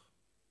almag.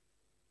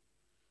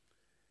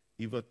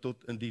 U wat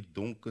tot in die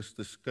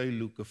donkerste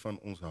skuilhoeke van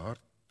ons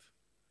hart,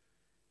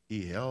 u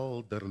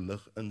helder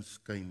lig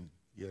inskyn,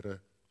 Here,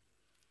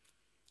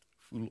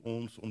 voel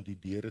ons om die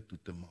deure toe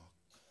te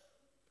maak,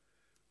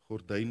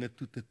 gordyne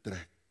toe te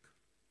trek.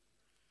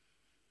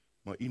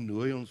 Maar u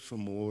nooi ons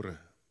vanmôre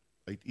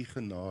uit u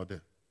genade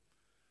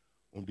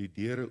om die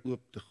deure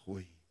oop te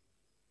gooi,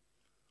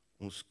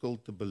 ons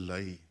skuld te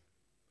bely,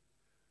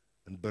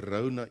 in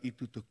berou na u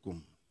toe te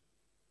kom,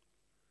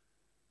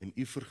 en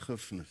u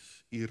vergifnis,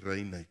 u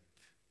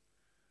reinheid,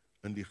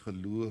 in die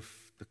geloof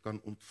te kan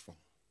ontvang.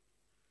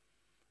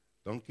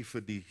 Dankie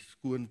vir die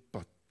skoon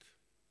pad,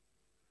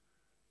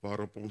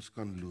 waarop ons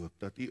kan loop,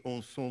 dat u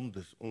ons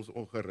sondes, ons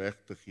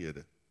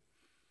ongeregtighede,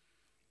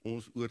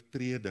 ons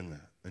oortredinge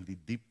in die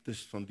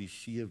dieptes van die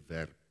see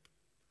werp,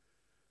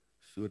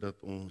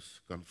 sodat ons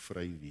kan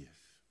vry wees.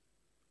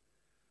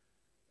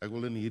 Ek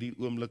wil in hierdie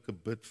oomblikke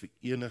bid vir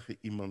enige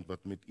iemand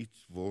wat met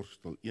iets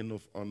worstel, een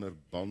of ander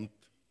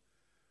band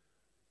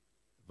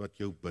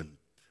wat jou bind,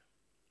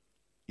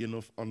 een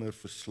of ander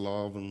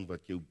verslawing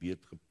wat jou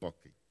beet gepak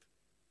het,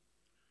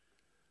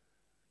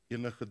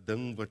 enige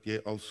ding wat jy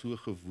al so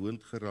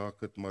gewoond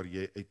geraak het, maar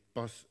jy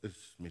uitpas is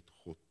met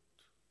God.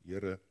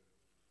 Here,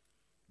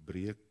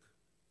 breek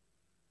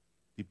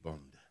die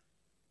bande.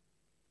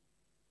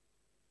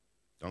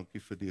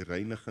 Dankie vir die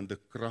reinigende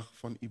krag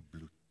van u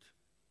bloed.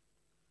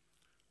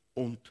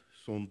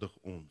 Ontsondig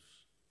ons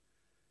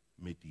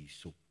met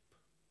hysop.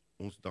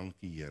 Ons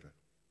dankie, Here,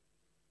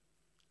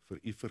 vir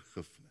u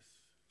vergifnis,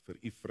 vir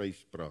u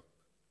vryspraak,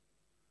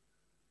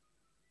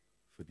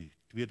 vir die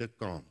tweede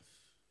kans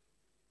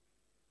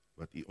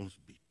wat u ons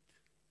bied.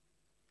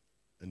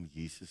 In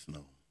Jesus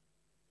naam.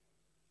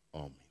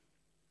 Amen.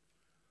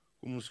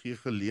 Kom ons gee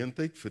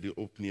geleentheid vir die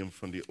opneem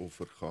van die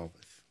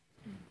offergawes.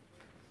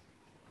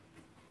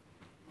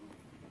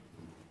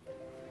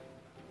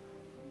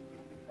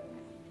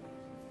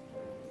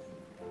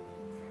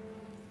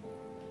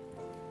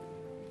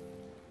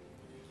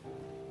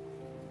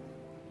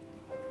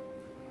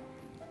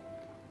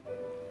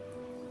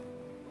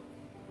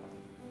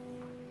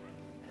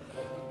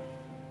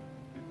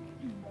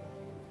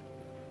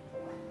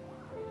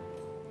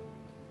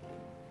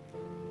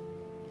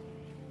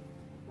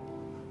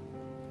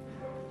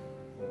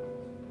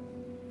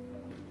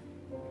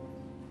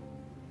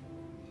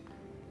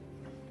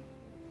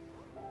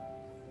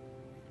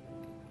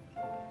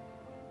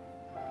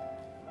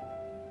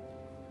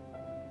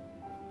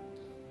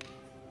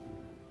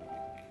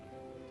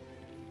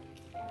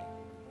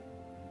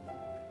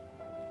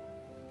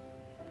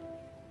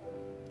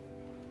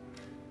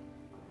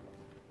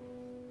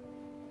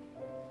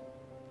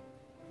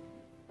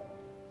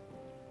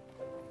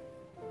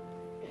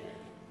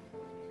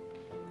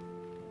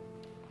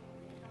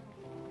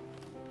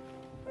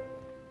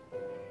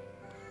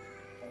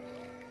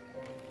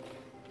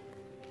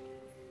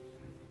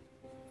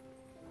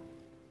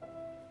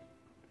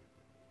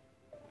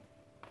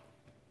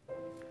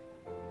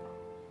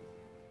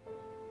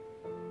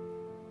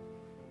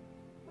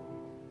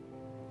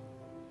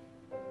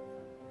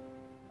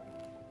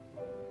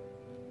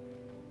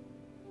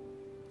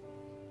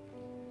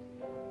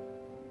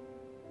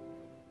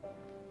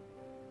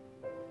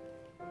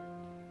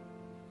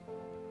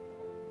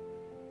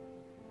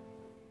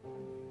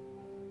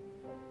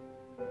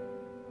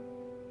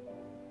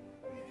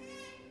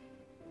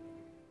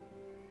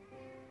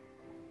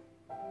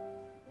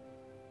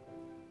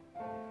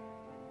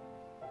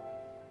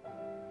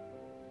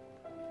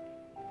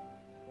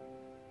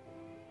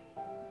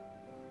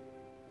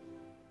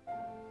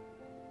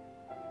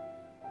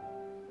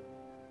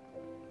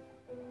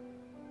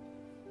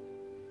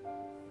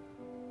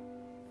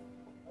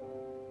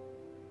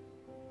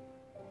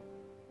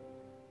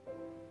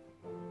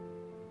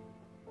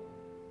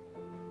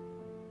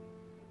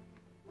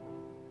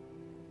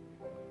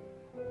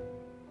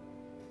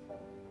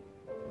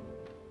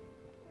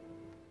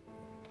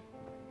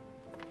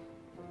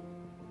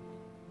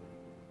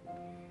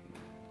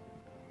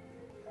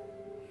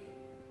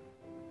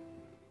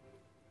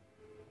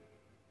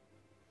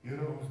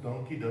 Here, ons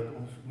dankie dat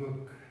ons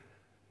ook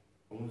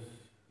ons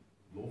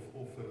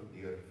lofoffer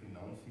deur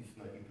finansies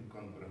na U toe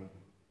kan bring.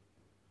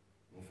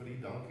 Om vir U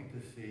dankie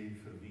te sê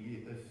vir wie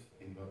U is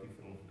en wat U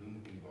vir ons doen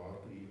en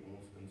waartoe U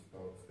ons in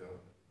staat stel.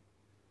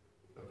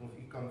 Dat ons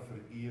U kan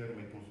vereer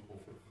met ons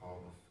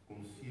offergawes.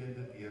 Kom seën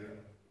dit, Here.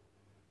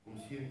 Kom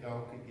seën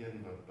elke een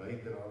wat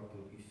bydra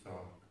tot U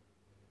saak.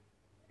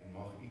 En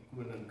mag U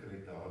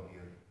koninkryk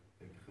daardeur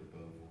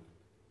uitgebou word.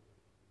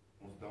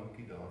 Ons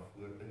dankie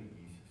daarvoor in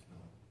Jesus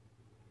naam.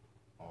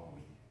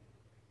 Amen.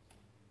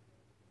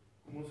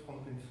 Kom ons gaan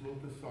ten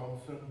slotte saam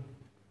sing.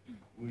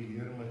 O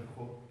Heer my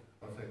God,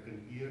 as ek in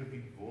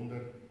eerbied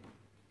wonder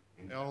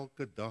en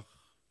elke dag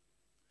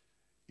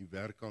U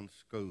werk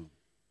aanskou.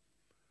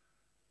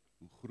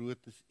 Hoe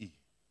groot is U?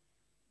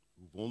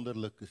 Hoe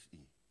wonderlik is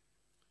U?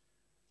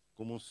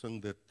 Kom ons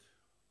sing dit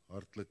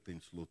hartlik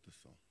ten slotte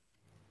saam.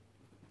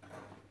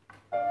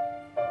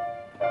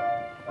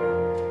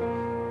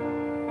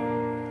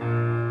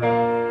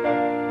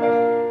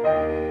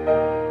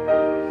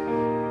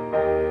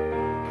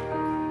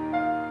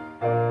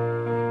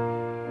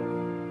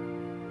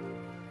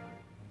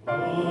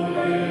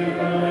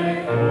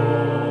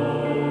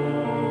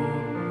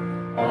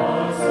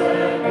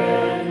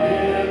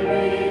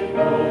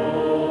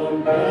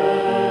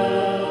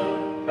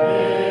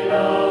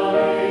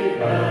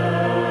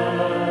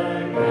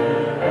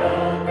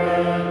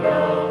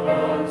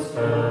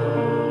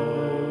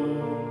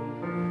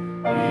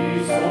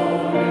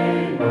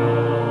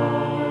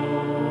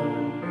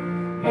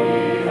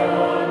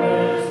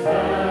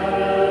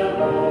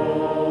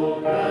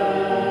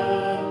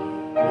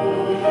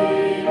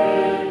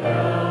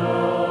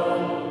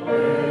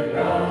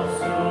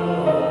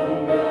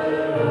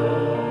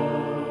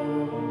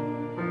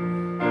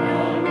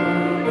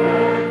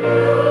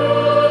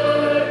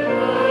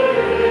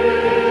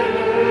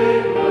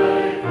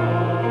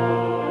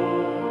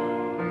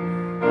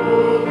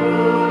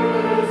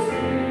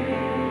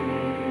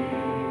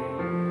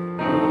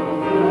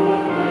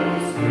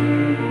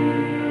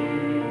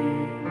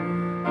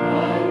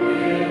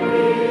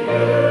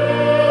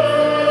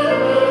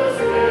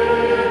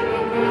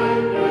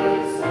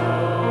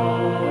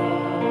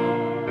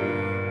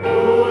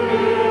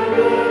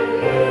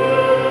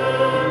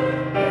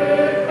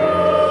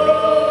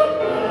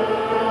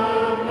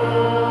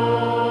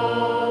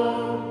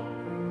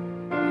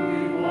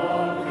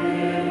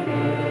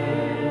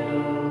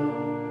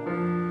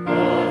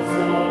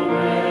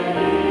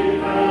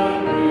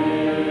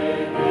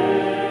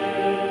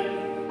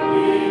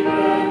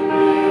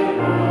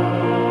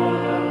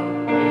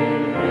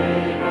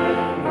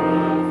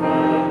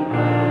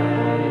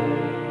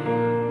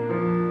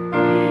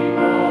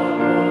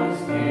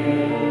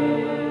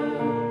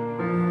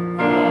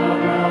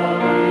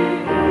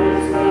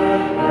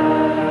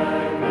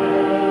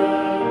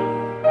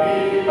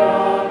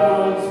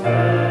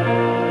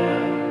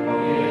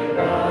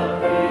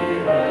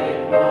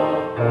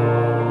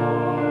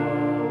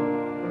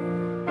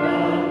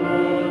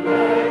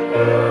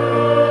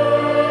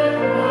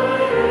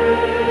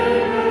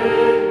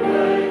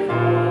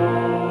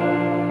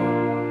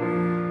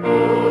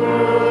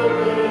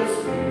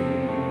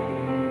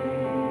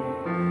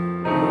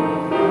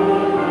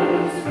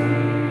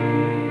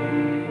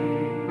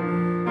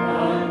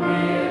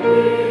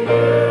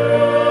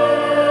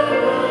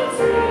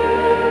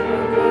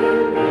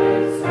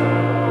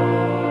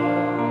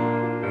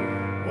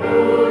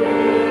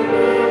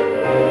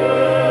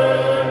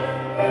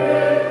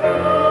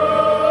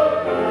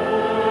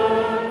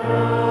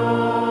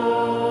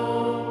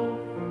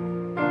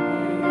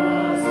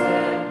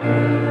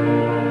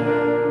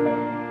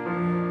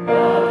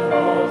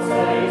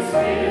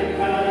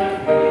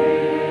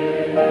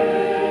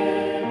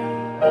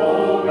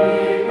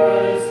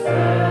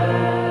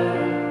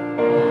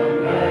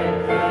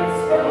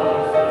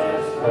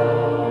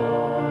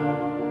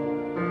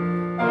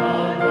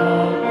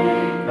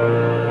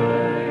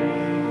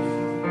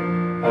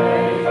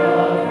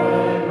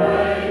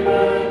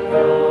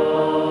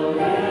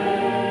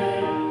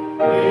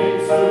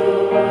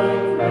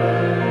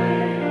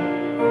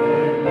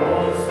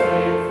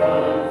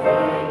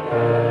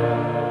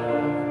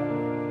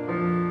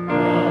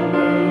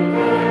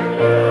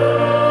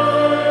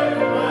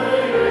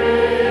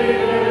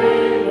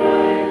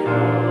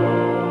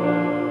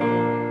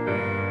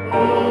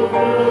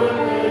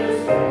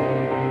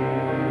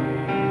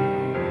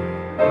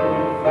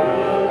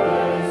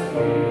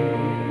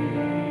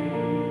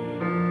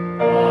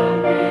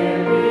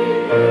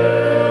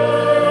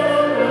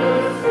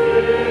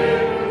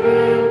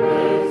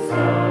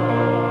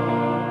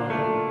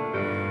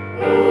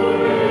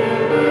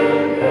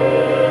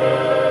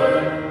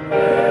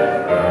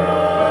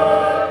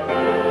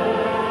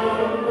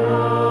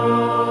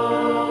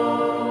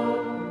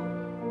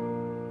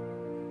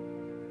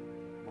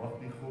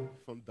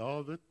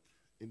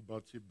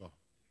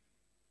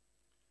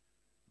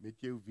 Met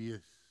jou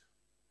wees.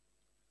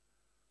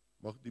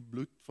 Mag die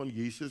bloed van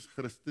Jesus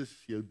Christus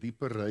jou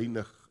dieper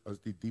reinig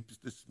as die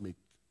diepste smet.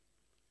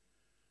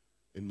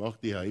 En mag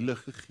die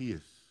Heilige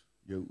Gees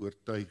jou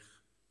oortuig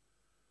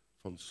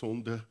van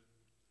sonde,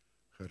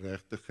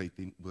 geregtigheid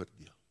en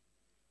oordeel.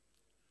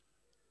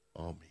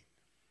 Amen.